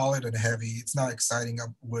very solid and heavy. It's not exciting up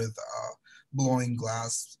with blowing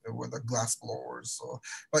glass with a glass blower. So,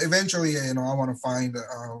 but eventually, I want to find a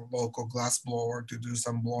local glass blower to do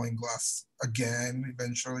some blowing glass again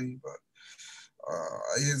eventually. But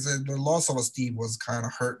the loss of a Steve was kind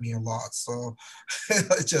of hurt me a lot. So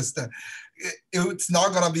it just it's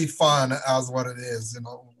not gonna be fun as what it is,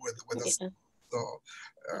 with us.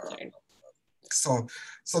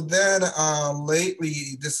 So then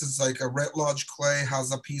lately, this is like a Red Lodge Clay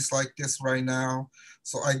has a piece like this right now.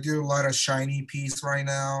 So I do a lot of shiny piece right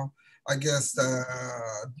now. I guess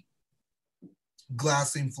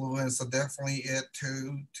glass influence are definitely it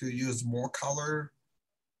too, to use more color.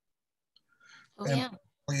 Oh, and yeah.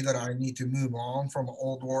 that I need to move on from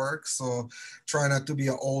old work. So try not to be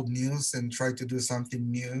an old news and try to do something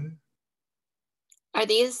new. Are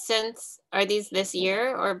these this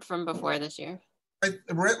year or from before this year?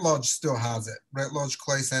 Red Lodge still has it. Red Lodge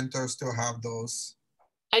Clay Center still have those.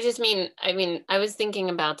 I was thinking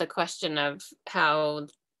about the question of how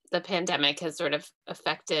the pandemic has sort of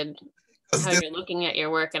affected how you're looking at your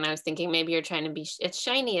work. And I was thinking maybe you're trying to it's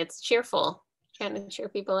shiny, it's cheerful, trying to cheer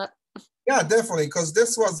people up. Yeah, definitely. Because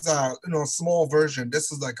this was a small version.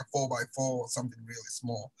 This is like a 4x4 or something really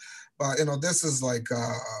small. But this is like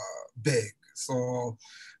big. So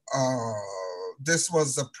this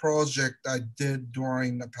was a project I did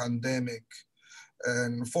during the pandemic.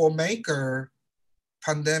 And for maker,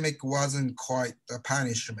 pandemic wasn't quite a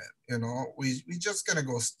punishment. We just gonna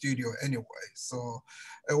go studio anyway. So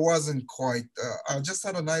it wasn't quite, I just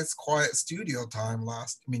had a nice quiet studio time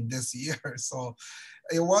this year. So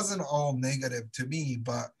it wasn't all negative to me,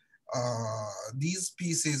 but these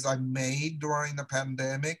pieces I made during the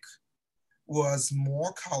pandemic was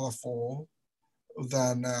more colorful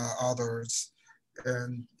than others,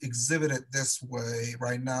 and exhibited this way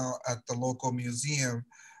right now at the local museum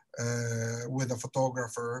with a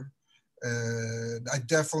photographer. I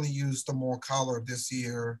definitely used the more color this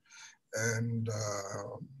year, and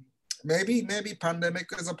maybe pandemic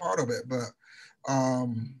is a part of it, but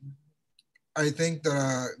I think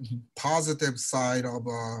the positive side of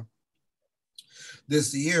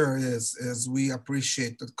this year is we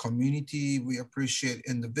appreciate the community, we appreciate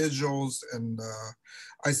individuals, and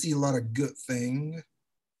I see a lot of good things,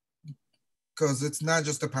 because it's not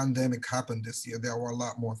just a pandemic happened this year. There were a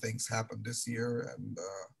lot more things happened this year, and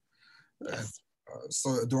Yes.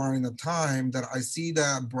 so during the time that I see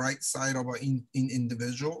the bright side of in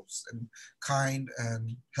individuals and kind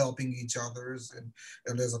and helping each others, and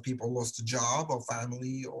there's a people lost a job or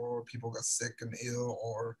family, or people got sick and ill,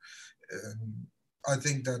 or I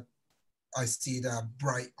think that I see that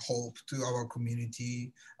bright hope to our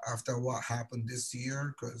community after what happened this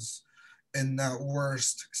year, because in that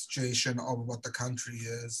worst situation of what the country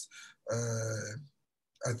is,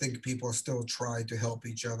 I think people still try to help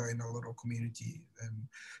each other in a little community. And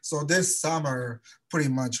so this summer, pretty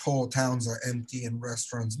much whole towns are empty and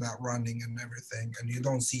restaurants not running and everything. And you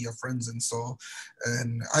don't see your friends.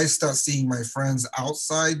 And I start seeing my friends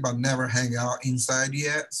outside, but never hang out inside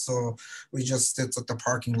yet. So we just sit at the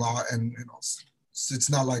parking lot and, so it's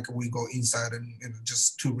not like we go inside and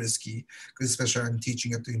just too risky, because especially I'm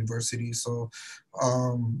teaching at the university. So,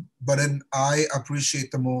 but then I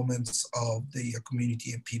appreciate the moments of the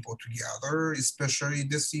community and people together, especially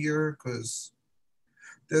this year, because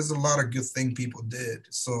there's a lot of good thing people did.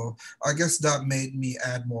 So I guess that made me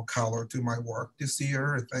add more color to my work this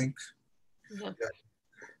year, I think. Yeah. Yeah.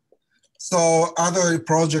 So other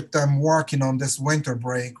project I'm working on this winter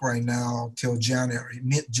break right now till January,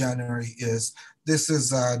 mid-January this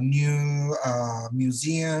is a new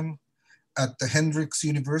museum at the Hendrix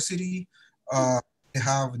University. They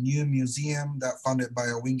have a new museum that funded by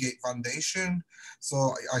a Wingate Foundation.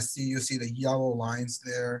 So you see the yellow lines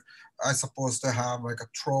there. I supposed to have like a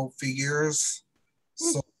 12 figures.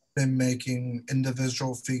 So I've been making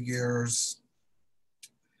individual figures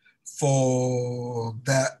for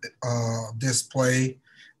that display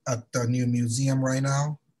at the new museum right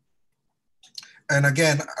now. And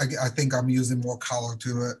again, I think I'm using more color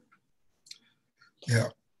to it. Yeah.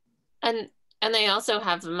 And they also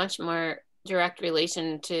have a much more direct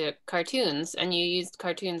relation to cartoons, and you used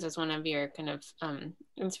cartoons as one of your kind of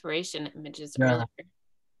inspiration images earlier.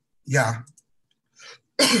 Yeah.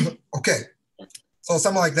 Okay. So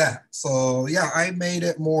something like that. So yeah, I made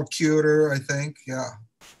it more cuter, I think. Yeah.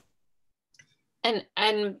 And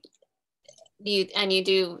you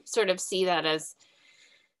do sort of see that as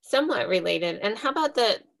somewhat related. And how about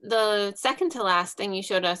the second to last thing you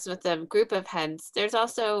showed us with the group of heads? There's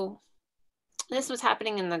also, this was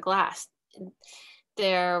happening in the glass.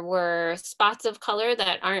 There were spots of color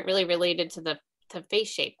that aren't really related to the face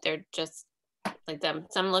shape. They're just like them.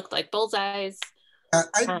 Some look like bullseyes. I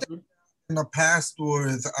did in the past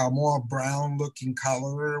with a more brown looking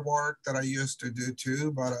color work that I used to do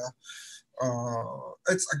too, but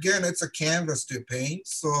it's a canvas to paint.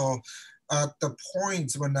 So at the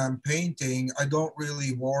points when I'm painting, I don't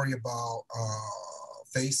really worry about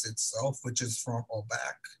face itself, which is front or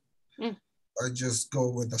back. I just go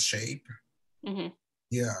with the shape.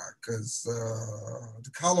 Yeah, because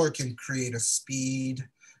the color can create a speed,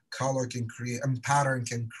 color can create, and pattern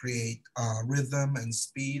can create rhythm and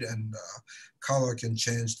speed, and color can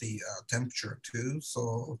change the temperature too.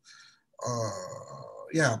 So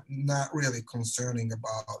yeah, not really concerning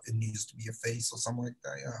about it needs to be a face or something like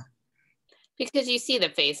that. Yeah. Because you see the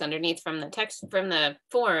face underneath from the text, from the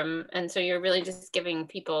form, and so you're really just giving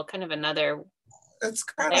people kind of another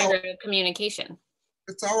layer of communication.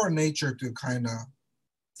 It's our nature to kind of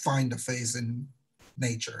find a face in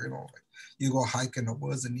nature, like you go hike in the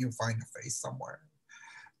woods and you find a face somewhere.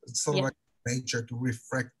 It's sort of like nature to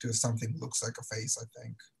reflect to something looks like a face, I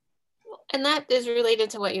think. And that is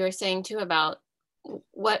related to what you were saying too about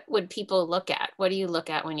what would people look at? What do you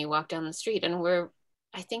look at when you walk down the street? And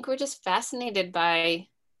I think we're just fascinated by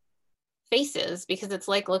faces because it's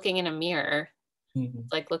like looking in a mirror.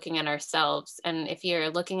 It's like looking at ourselves. And if you're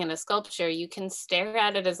looking at a sculpture, you can stare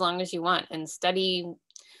at it as long as you want and study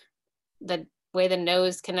the way the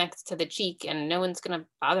nose connects to the cheek, and no one's going to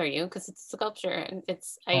bother you because it's a sculpture. And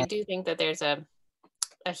I do think that there's a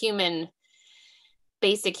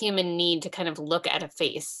basic human need to kind of look at a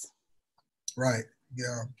face. Right.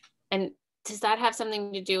 Yeah. And does that have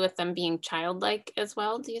something to do with them being childlike as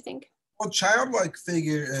well, do you think? Well, childlike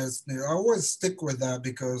figure is, I always stick with that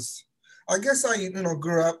because I guess I,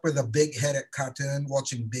 grew up with a big-headed cartoon,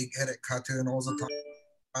 watching big-headed cartoon all the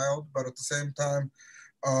time, but at the same time,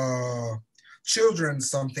 children,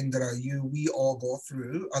 something that we all go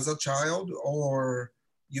through as a child, or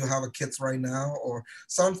you have a kids right now, or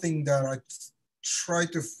something that I try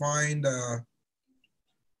to find a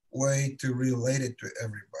way to relate it to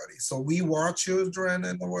everybody. So we were children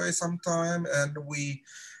in a way sometime, and we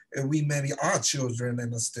maybe are children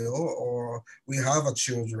and still, or we have a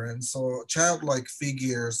children. So childlike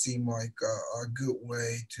figures seem like a good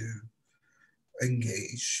way to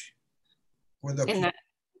engage with the people.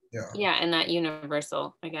 Yeah, and that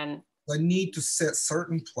universal again. I need to set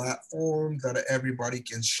certain platforms that everybody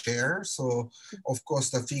can share. So of course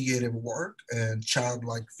the figurative work and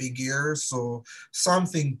childlike figures. So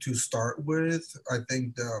something to start with. I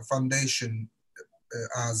think the foundation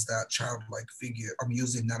as that childlike figure, I'm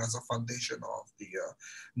using that as a foundation of the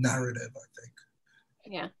narrative, I think.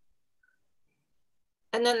 Yeah.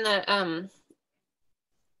 And then the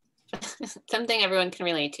something everyone can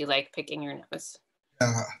relate to, like picking your nose.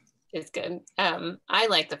 Yeah. Is good. I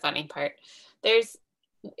like the funny part. There's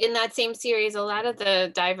in that same series, a lot of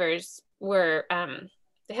the divers were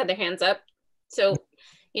they had their hands up. So,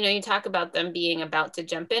 you know, you talk about them being about to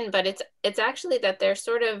jump in, but it's actually that they're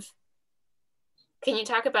sort of. Can you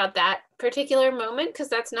talk about that particular moment? Because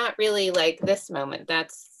that's not really like this moment.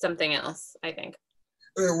 That's something else, I think.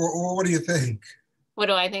 What do you think? What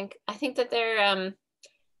do I think? I think that they're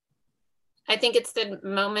I think it's the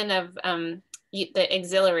moment of the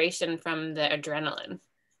exhilaration from the adrenaline.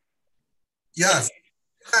 Yes,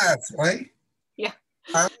 that's right. Yeah.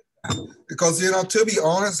 Because, you know, to be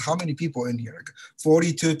honest, how many people in here? Like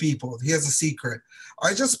 42 people. Here's a secret.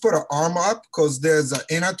 I just put an arm up because there's an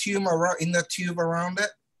inner tube around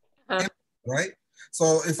it, right?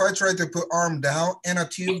 So if I try to put arm down, inner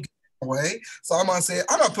tube gets away. So I'm gonna say,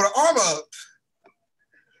 I'm gonna put an arm up.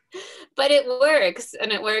 But it works,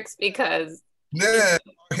 and it works because Then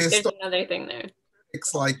there's another thing there.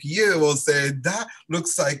 It's like you will say, that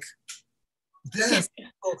looks like this.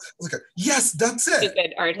 Okay. Yes, that's it.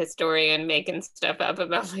 Stupid art historian making stuff up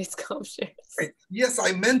about my sculptures. Right. Yes,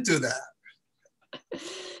 I meant to that.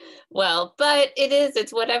 Well, but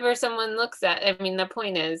it's whatever someone looks at. I mean, the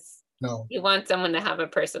point is, you want someone to have a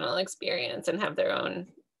personal experience and have their own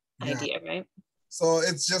idea, right? So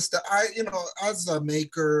it's just that you know, as a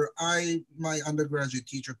maker, my undergraduate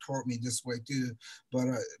teacher taught me this way too, but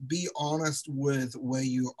be honest with where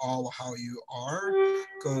you are, how you are,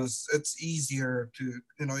 because it's easier to,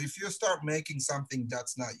 you know, if you start making something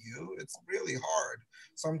that's not you, it's really hard,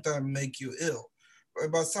 sometimes make you ill.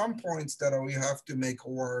 But some points that we have to make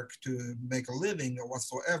work to make a living or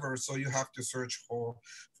whatsoever, so you have to search for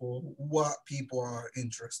what people are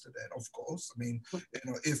interested in, of course. I mean, you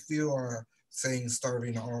know, if you are saying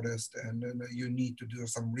starving artist, and then you need to do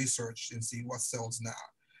some research and see what sells now.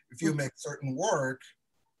 If you make certain work,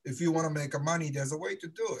 if you want to make a money, there's a way to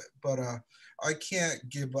do it. But I can't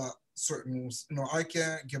give up certain, you know, I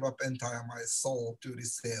can't give up entire my soul to the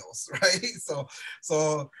sales, right? So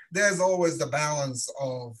there's always the balance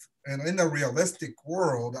of, and in a realistic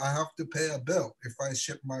world, I have to pay a bill. If I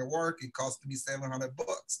ship my work, it costs me $700.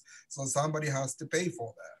 So somebody has to pay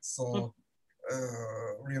for that. So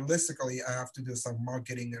realistically, I have to do some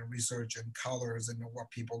marketing and research and colors and what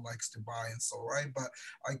people likes to buy and so, right? But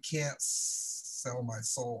I can't sell my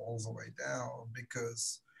soul all the way down,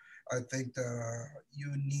 because I think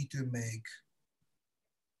you need to make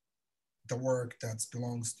the work that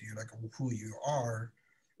belongs to you, like who you are.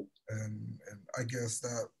 And I guess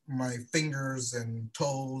that my fingers and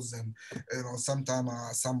toes, and you know, sometimes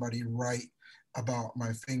somebody write about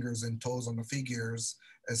my fingers and toes on the figures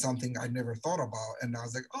as something I never thought about, and I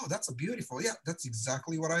was like, oh, that's a beautiful, yeah, that's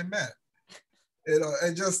exactly what I meant. You know,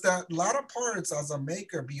 and just that a lot of parts as a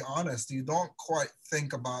maker, be honest, you don't quite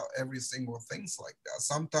think about every single things like that.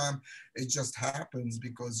 Sometimes it just happens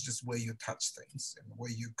because just where you touch things and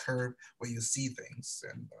where you curve, where you see things,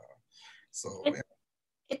 and so yeah.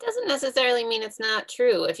 It doesn't necessarily mean it's not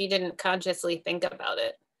true if you didn't consciously think about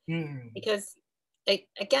it. Because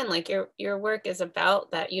again, like your work is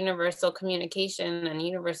about that universal communication and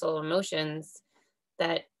universal emotions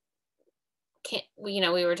that can't, you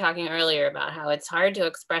know, we were talking earlier about how it's hard to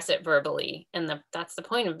express it verbally. And that's the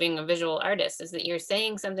point of being a visual artist, is that you're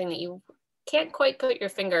saying something that you can't quite put your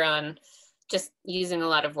finger on just using a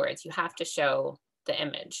lot of words. You have to show the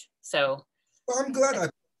image. So well, I'm glad I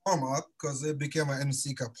warm up, because it became an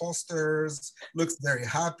MCCA posters, looks very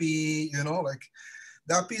happy, you know, like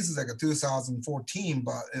that piece is like a 2014,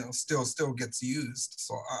 but you know, still gets used.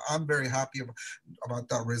 So I'm very happy about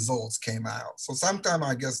that results came out. So sometimes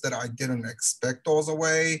I guess that I didn't expect all the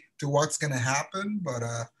way to what's gonna happen, but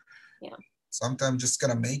yeah, sometimes just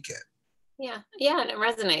gonna make it. Yeah, and it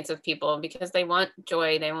resonates with people because they want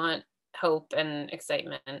joy, they want hope and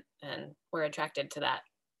excitement, and we're attracted to that.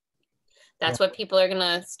 That's what people are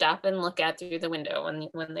gonna stop and look at through the window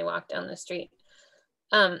when they walk down the street.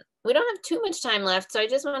 We don't have too much time left, so I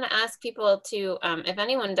just want to ask people to, if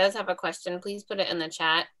anyone does have a question, please put it in the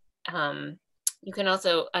chat. You can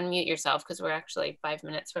also unmute yourself because we're actually 5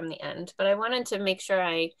 minutes from the end. But I wanted to make sure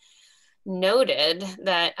I noted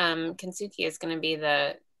that Kensuke is going to be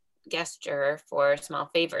the guest juror for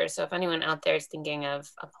Small Favors. So if anyone out there is thinking of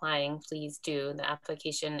applying, please do. The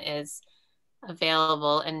application is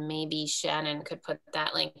available, and maybe Shannon could put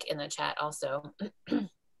that link in the chat also.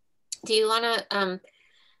 Do you want to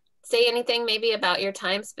say anything maybe about your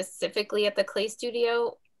time specifically at the clay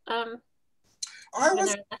studio? I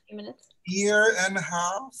was a year and a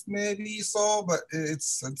half, maybe so, but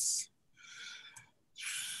it's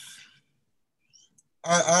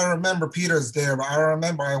I remember Peter's there, but I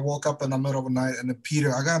remember I woke up in the middle of the night and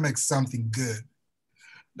Peter, I gotta make something good.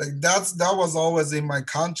 Like that was always in my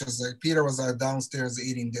conscious. Like Peter was downstairs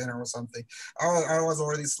eating dinner or something. I was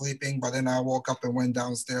already sleeping, but then I woke up and went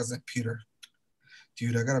downstairs and Peter,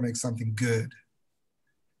 dude, I gotta make something good.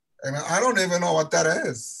 And I don't even know what that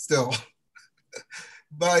is still.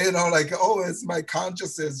 But you know, like, oh, it's my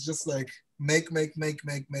conscious is just like make, like,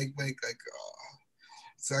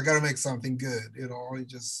 so I gotta make something good, you know. It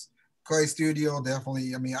just Clay Studio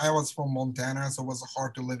definitely. I mean, I was from Montana, so it was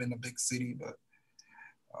hard to live in a big city, but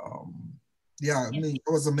yeah, I mean,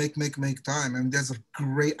 it was a make time. And there's a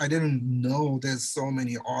great. I didn't know there's so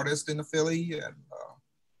many artists in the Philly, and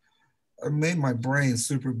it made my brain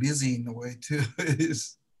super busy in a way too.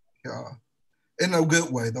 It's, yeah, in a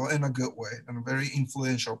good way though, in a good way, and a very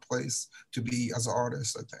influential place to be as an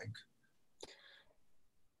artist, I think.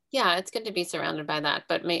 Yeah, it's good to be surrounded by that,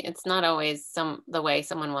 but it's not always the way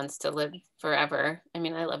someone wants to live forever. I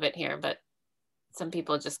mean, I love it here, but some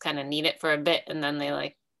people just kind of need it for a bit, and then they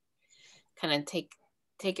like kind of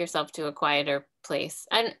take yourself to a quieter place.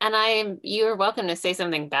 And you're welcome to say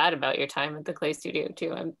something bad about your time at the Clay Studio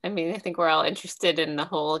too. I mean, I think we're all interested in the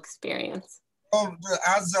whole experience.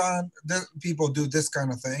 As people do this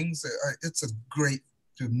kind of things, it's a great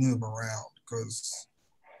to move around because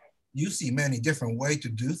you see many different ways to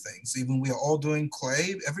do things. Even we are all doing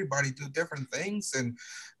clay, everybody do different things. And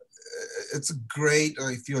it's great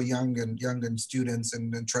if you're young and students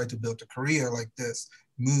and then try to build a career like this,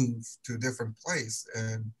 move to a different place.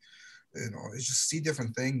 And, you know, you just see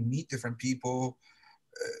different things, meet different people.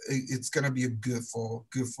 It's gonna be a good for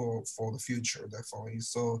the future, definitely.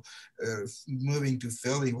 So moving to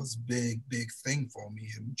Philly was big thing for me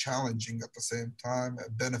and challenging at the same time.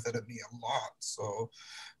 It benefited me a lot. So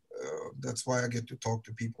that's why I get to talk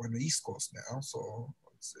to people in the East Coast now. So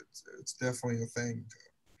it's definitely a thing.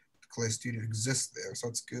 The Clay Studio exists there, so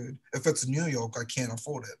it's good. If it's New York, I can't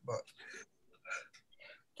afford it, but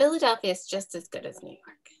Philadelphia is just as good as New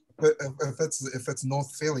York. But if it's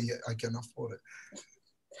North Philly, I can afford it.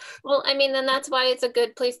 Well, I mean, then that's why it's a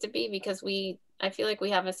good place to be, because I feel like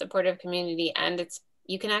we have a supportive community, and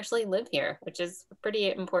you can actually live here, which is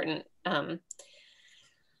pretty important.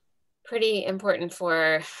 Pretty important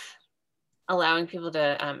for allowing people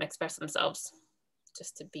to express themselves,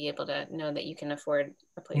 just to be able to know that you can afford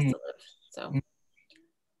a place to live. So,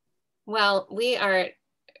 well, we are.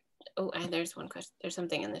 Oh, there's one question. There's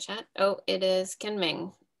something in the chat. Oh, it is Ken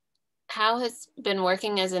Ming. How has been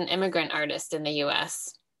working as an immigrant artist in the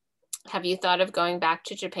U.S.? Have you thought of going back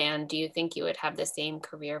to Japan? Do you think you would have the same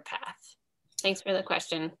career path? Thanks for the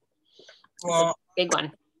question. Well, big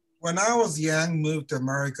one. When I was young, moved to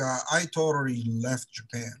America, I totally left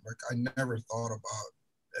Japan. Like I never thought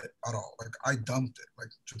about it at all. Like I dumped it,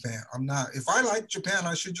 like Japan. If I like Japan,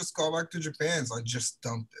 I should just go back to Japan. So I just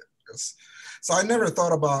dumped it. So I never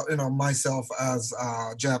thought about, myself as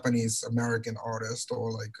a Japanese American artist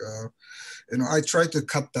or like, I tried to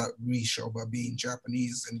cut that ratio by being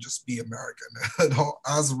Japanese and just be American,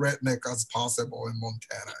 as redneck as possible in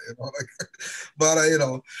Montana, but I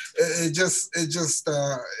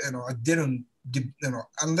didn't,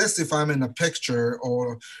 unless if I'm in a picture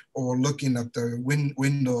or looking at the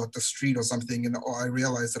window at the street or something, I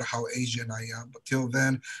realize that how Asian I am. But till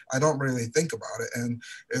then, I don't really think about it. And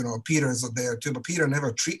Peter's there too, but Peter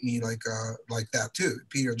never treat me like that too.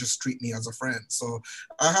 Peter just treat me as a friend. So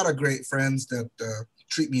I had a great friends that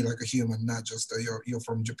treat me like a human, not just you're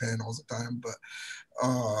from Japan all the time. But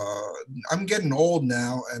I'm getting old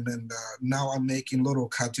now, and then now I'm making little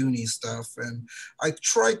cartoony stuff, and I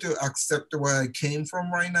try to accept where I came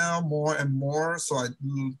from right now more and more. So I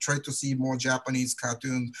try to see more Japanese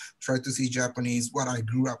cartoons, try to see Japanese what I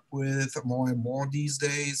grew up with more and more these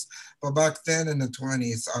days. But back then in the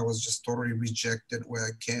 20s, I was just totally rejected where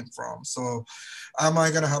I came from. So am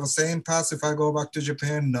I gonna have the same path if I go back to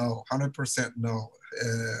Japan? No, 100% no.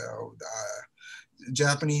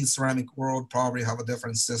 Japanese ceramic world probably have a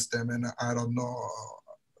different system, and I don't know.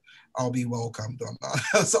 I'll be welcomed or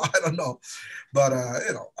not. So I don't know, but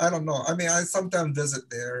I don't know. I mean, I sometimes visit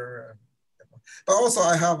there, but also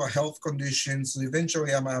I have a health condition, so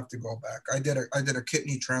eventually I might have to go back. I did a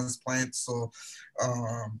kidney transplant, so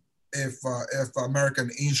if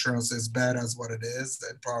American insurance is bad as what it is,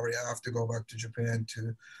 then probably I have to go back to Japan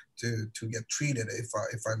to get treated if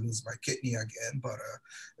I lose my kidney again. But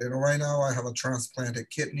right now I have a transplanted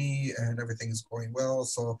kidney and everything is going well.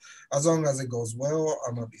 So as long as it goes well,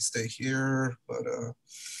 I'm gonna stay here. But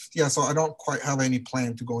yeah, so I don't quite have any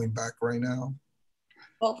plan to going back right now.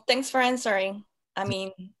 Well, thanks for answering. I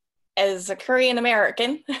mean, as a Korean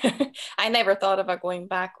American, I never thought about going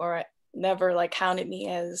back or never like counted me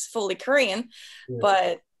as fully Korean, Yeah.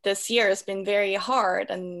 but this year has been very hard,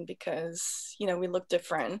 and because we look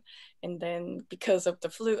different, and then because of the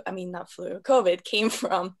COVID came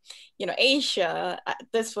from Asia.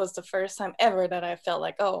 This was the first time ever that I felt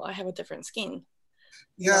like, oh, I have a different skin.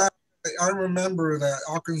 Yeah, I remember that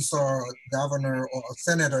Arkansas governor or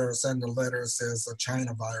senator sent a letter says a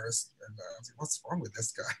China virus, and I was like, what's wrong with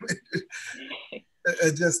this guy?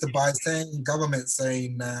 Just by saying government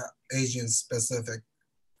saying that Asian specific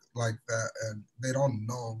like that, and they don't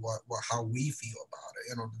know how we feel about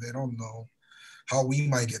it. They don't know how we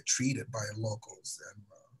might get treated by locals. And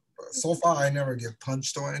but so far, I never get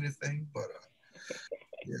punched or anything, but.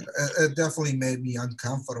 Yeah, it definitely made me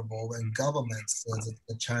uncomfortable when government says it's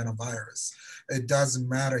the China virus. It doesn't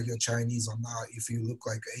matter you're Chinese or not. If you look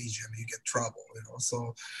like Asian, you get trouble.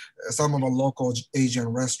 So some of the local Asian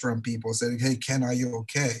restaurant people said, "Hey, Ken, are you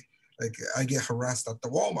okay?" Like I get harassed at the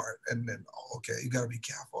Walmart, and then okay, you gotta be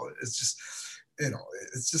careful. It's just,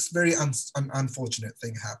 it's just very unfortunate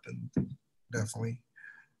thing happened. Definitely.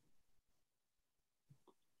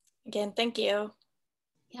 Again, thank you.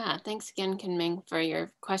 Yeah, thanks again, Kinming, for your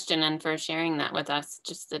question and for sharing that with us.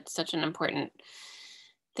 Just it's such an important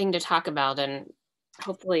thing to talk about, and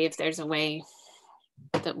hopefully if there's a way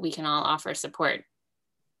that we can all offer support,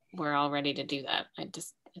 we're all ready to do that.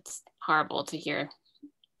 It's horrible to hear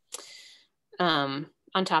on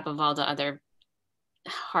top of all the other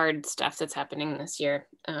hard stuff that's happening this year.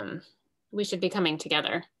 We should be coming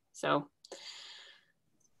together. So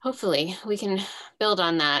hopefully we can build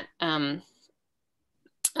on that.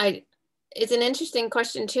 It's an interesting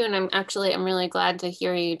question too, and I'm really glad to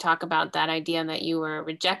hear you talk about that idea that you were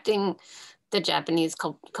rejecting the Japanese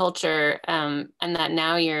culture, and that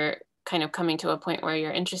now you're kind of coming to a point where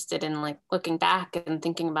you're interested in like looking back and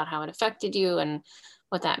thinking about how it affected you and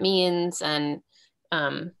what that means, and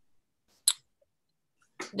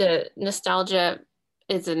the nostalgia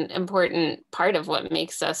is an important part of what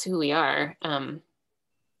makes us who we are.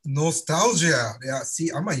 Nostalgia, yeah. See,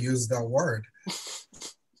 I'm gonna use that word.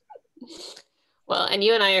 Well, and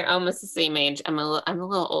you and I are almost the same age. I'm a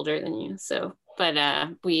little older than you, so but I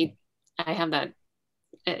have that.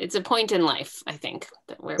 It's a point in life, I think,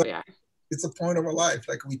 where we are. It's a point of our life,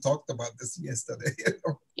 like we talked about this yesterday.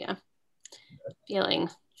 Yeah,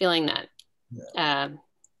 feeling that. Yeah.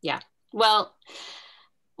 Yeah. Well,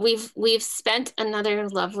 we've spent another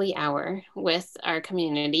lovely hour with our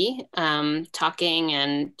community, talking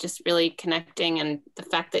and just really connecting, and the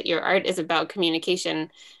fact that your art is about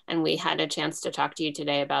communication, and we had a chance to talk to you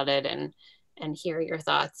today about it and hear your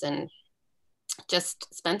thoughts, and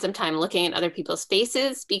just spend some time looking at other people's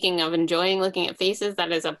faces. Speaking of enjoying looking at faces,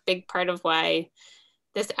 that is a big part of why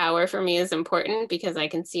this hour for me is important, because I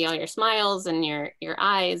can see all your smiles and your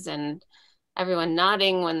eyes and everyone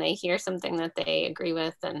nodding when they hear something that they agree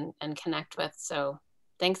with and connect with. So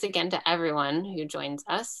thanks again to everyone who joins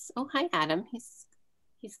us. Oh, hi, Adam. He's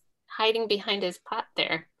hiding behind his pot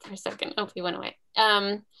there for a second. Oh, he went away.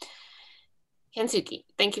 Kensuke,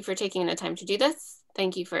 thank you for taking the time to do this.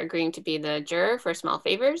 Thank you for agreeing to be the juror for Small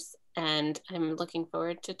Favors. And I'm looking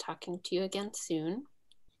forward to talking to you again soon.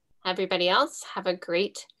 Everybody else, have a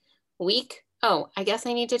great week. Oh, I guess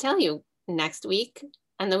I need to tell you, next week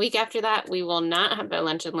and the week after that, we will not have a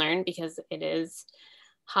Lunch and Learn because it is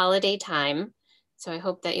holiday time. So I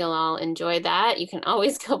hope that you'll all enjoy that. You can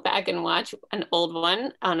always go back and watch an old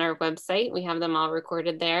one on our website. We have them all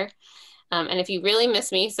recorded there. And if you really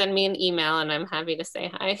miss me, send me an email and I'm happy to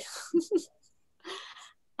say hi.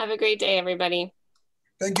 Have a great day, everybody.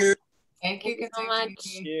 Thank you. Thank you so much.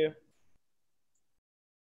 Thank you.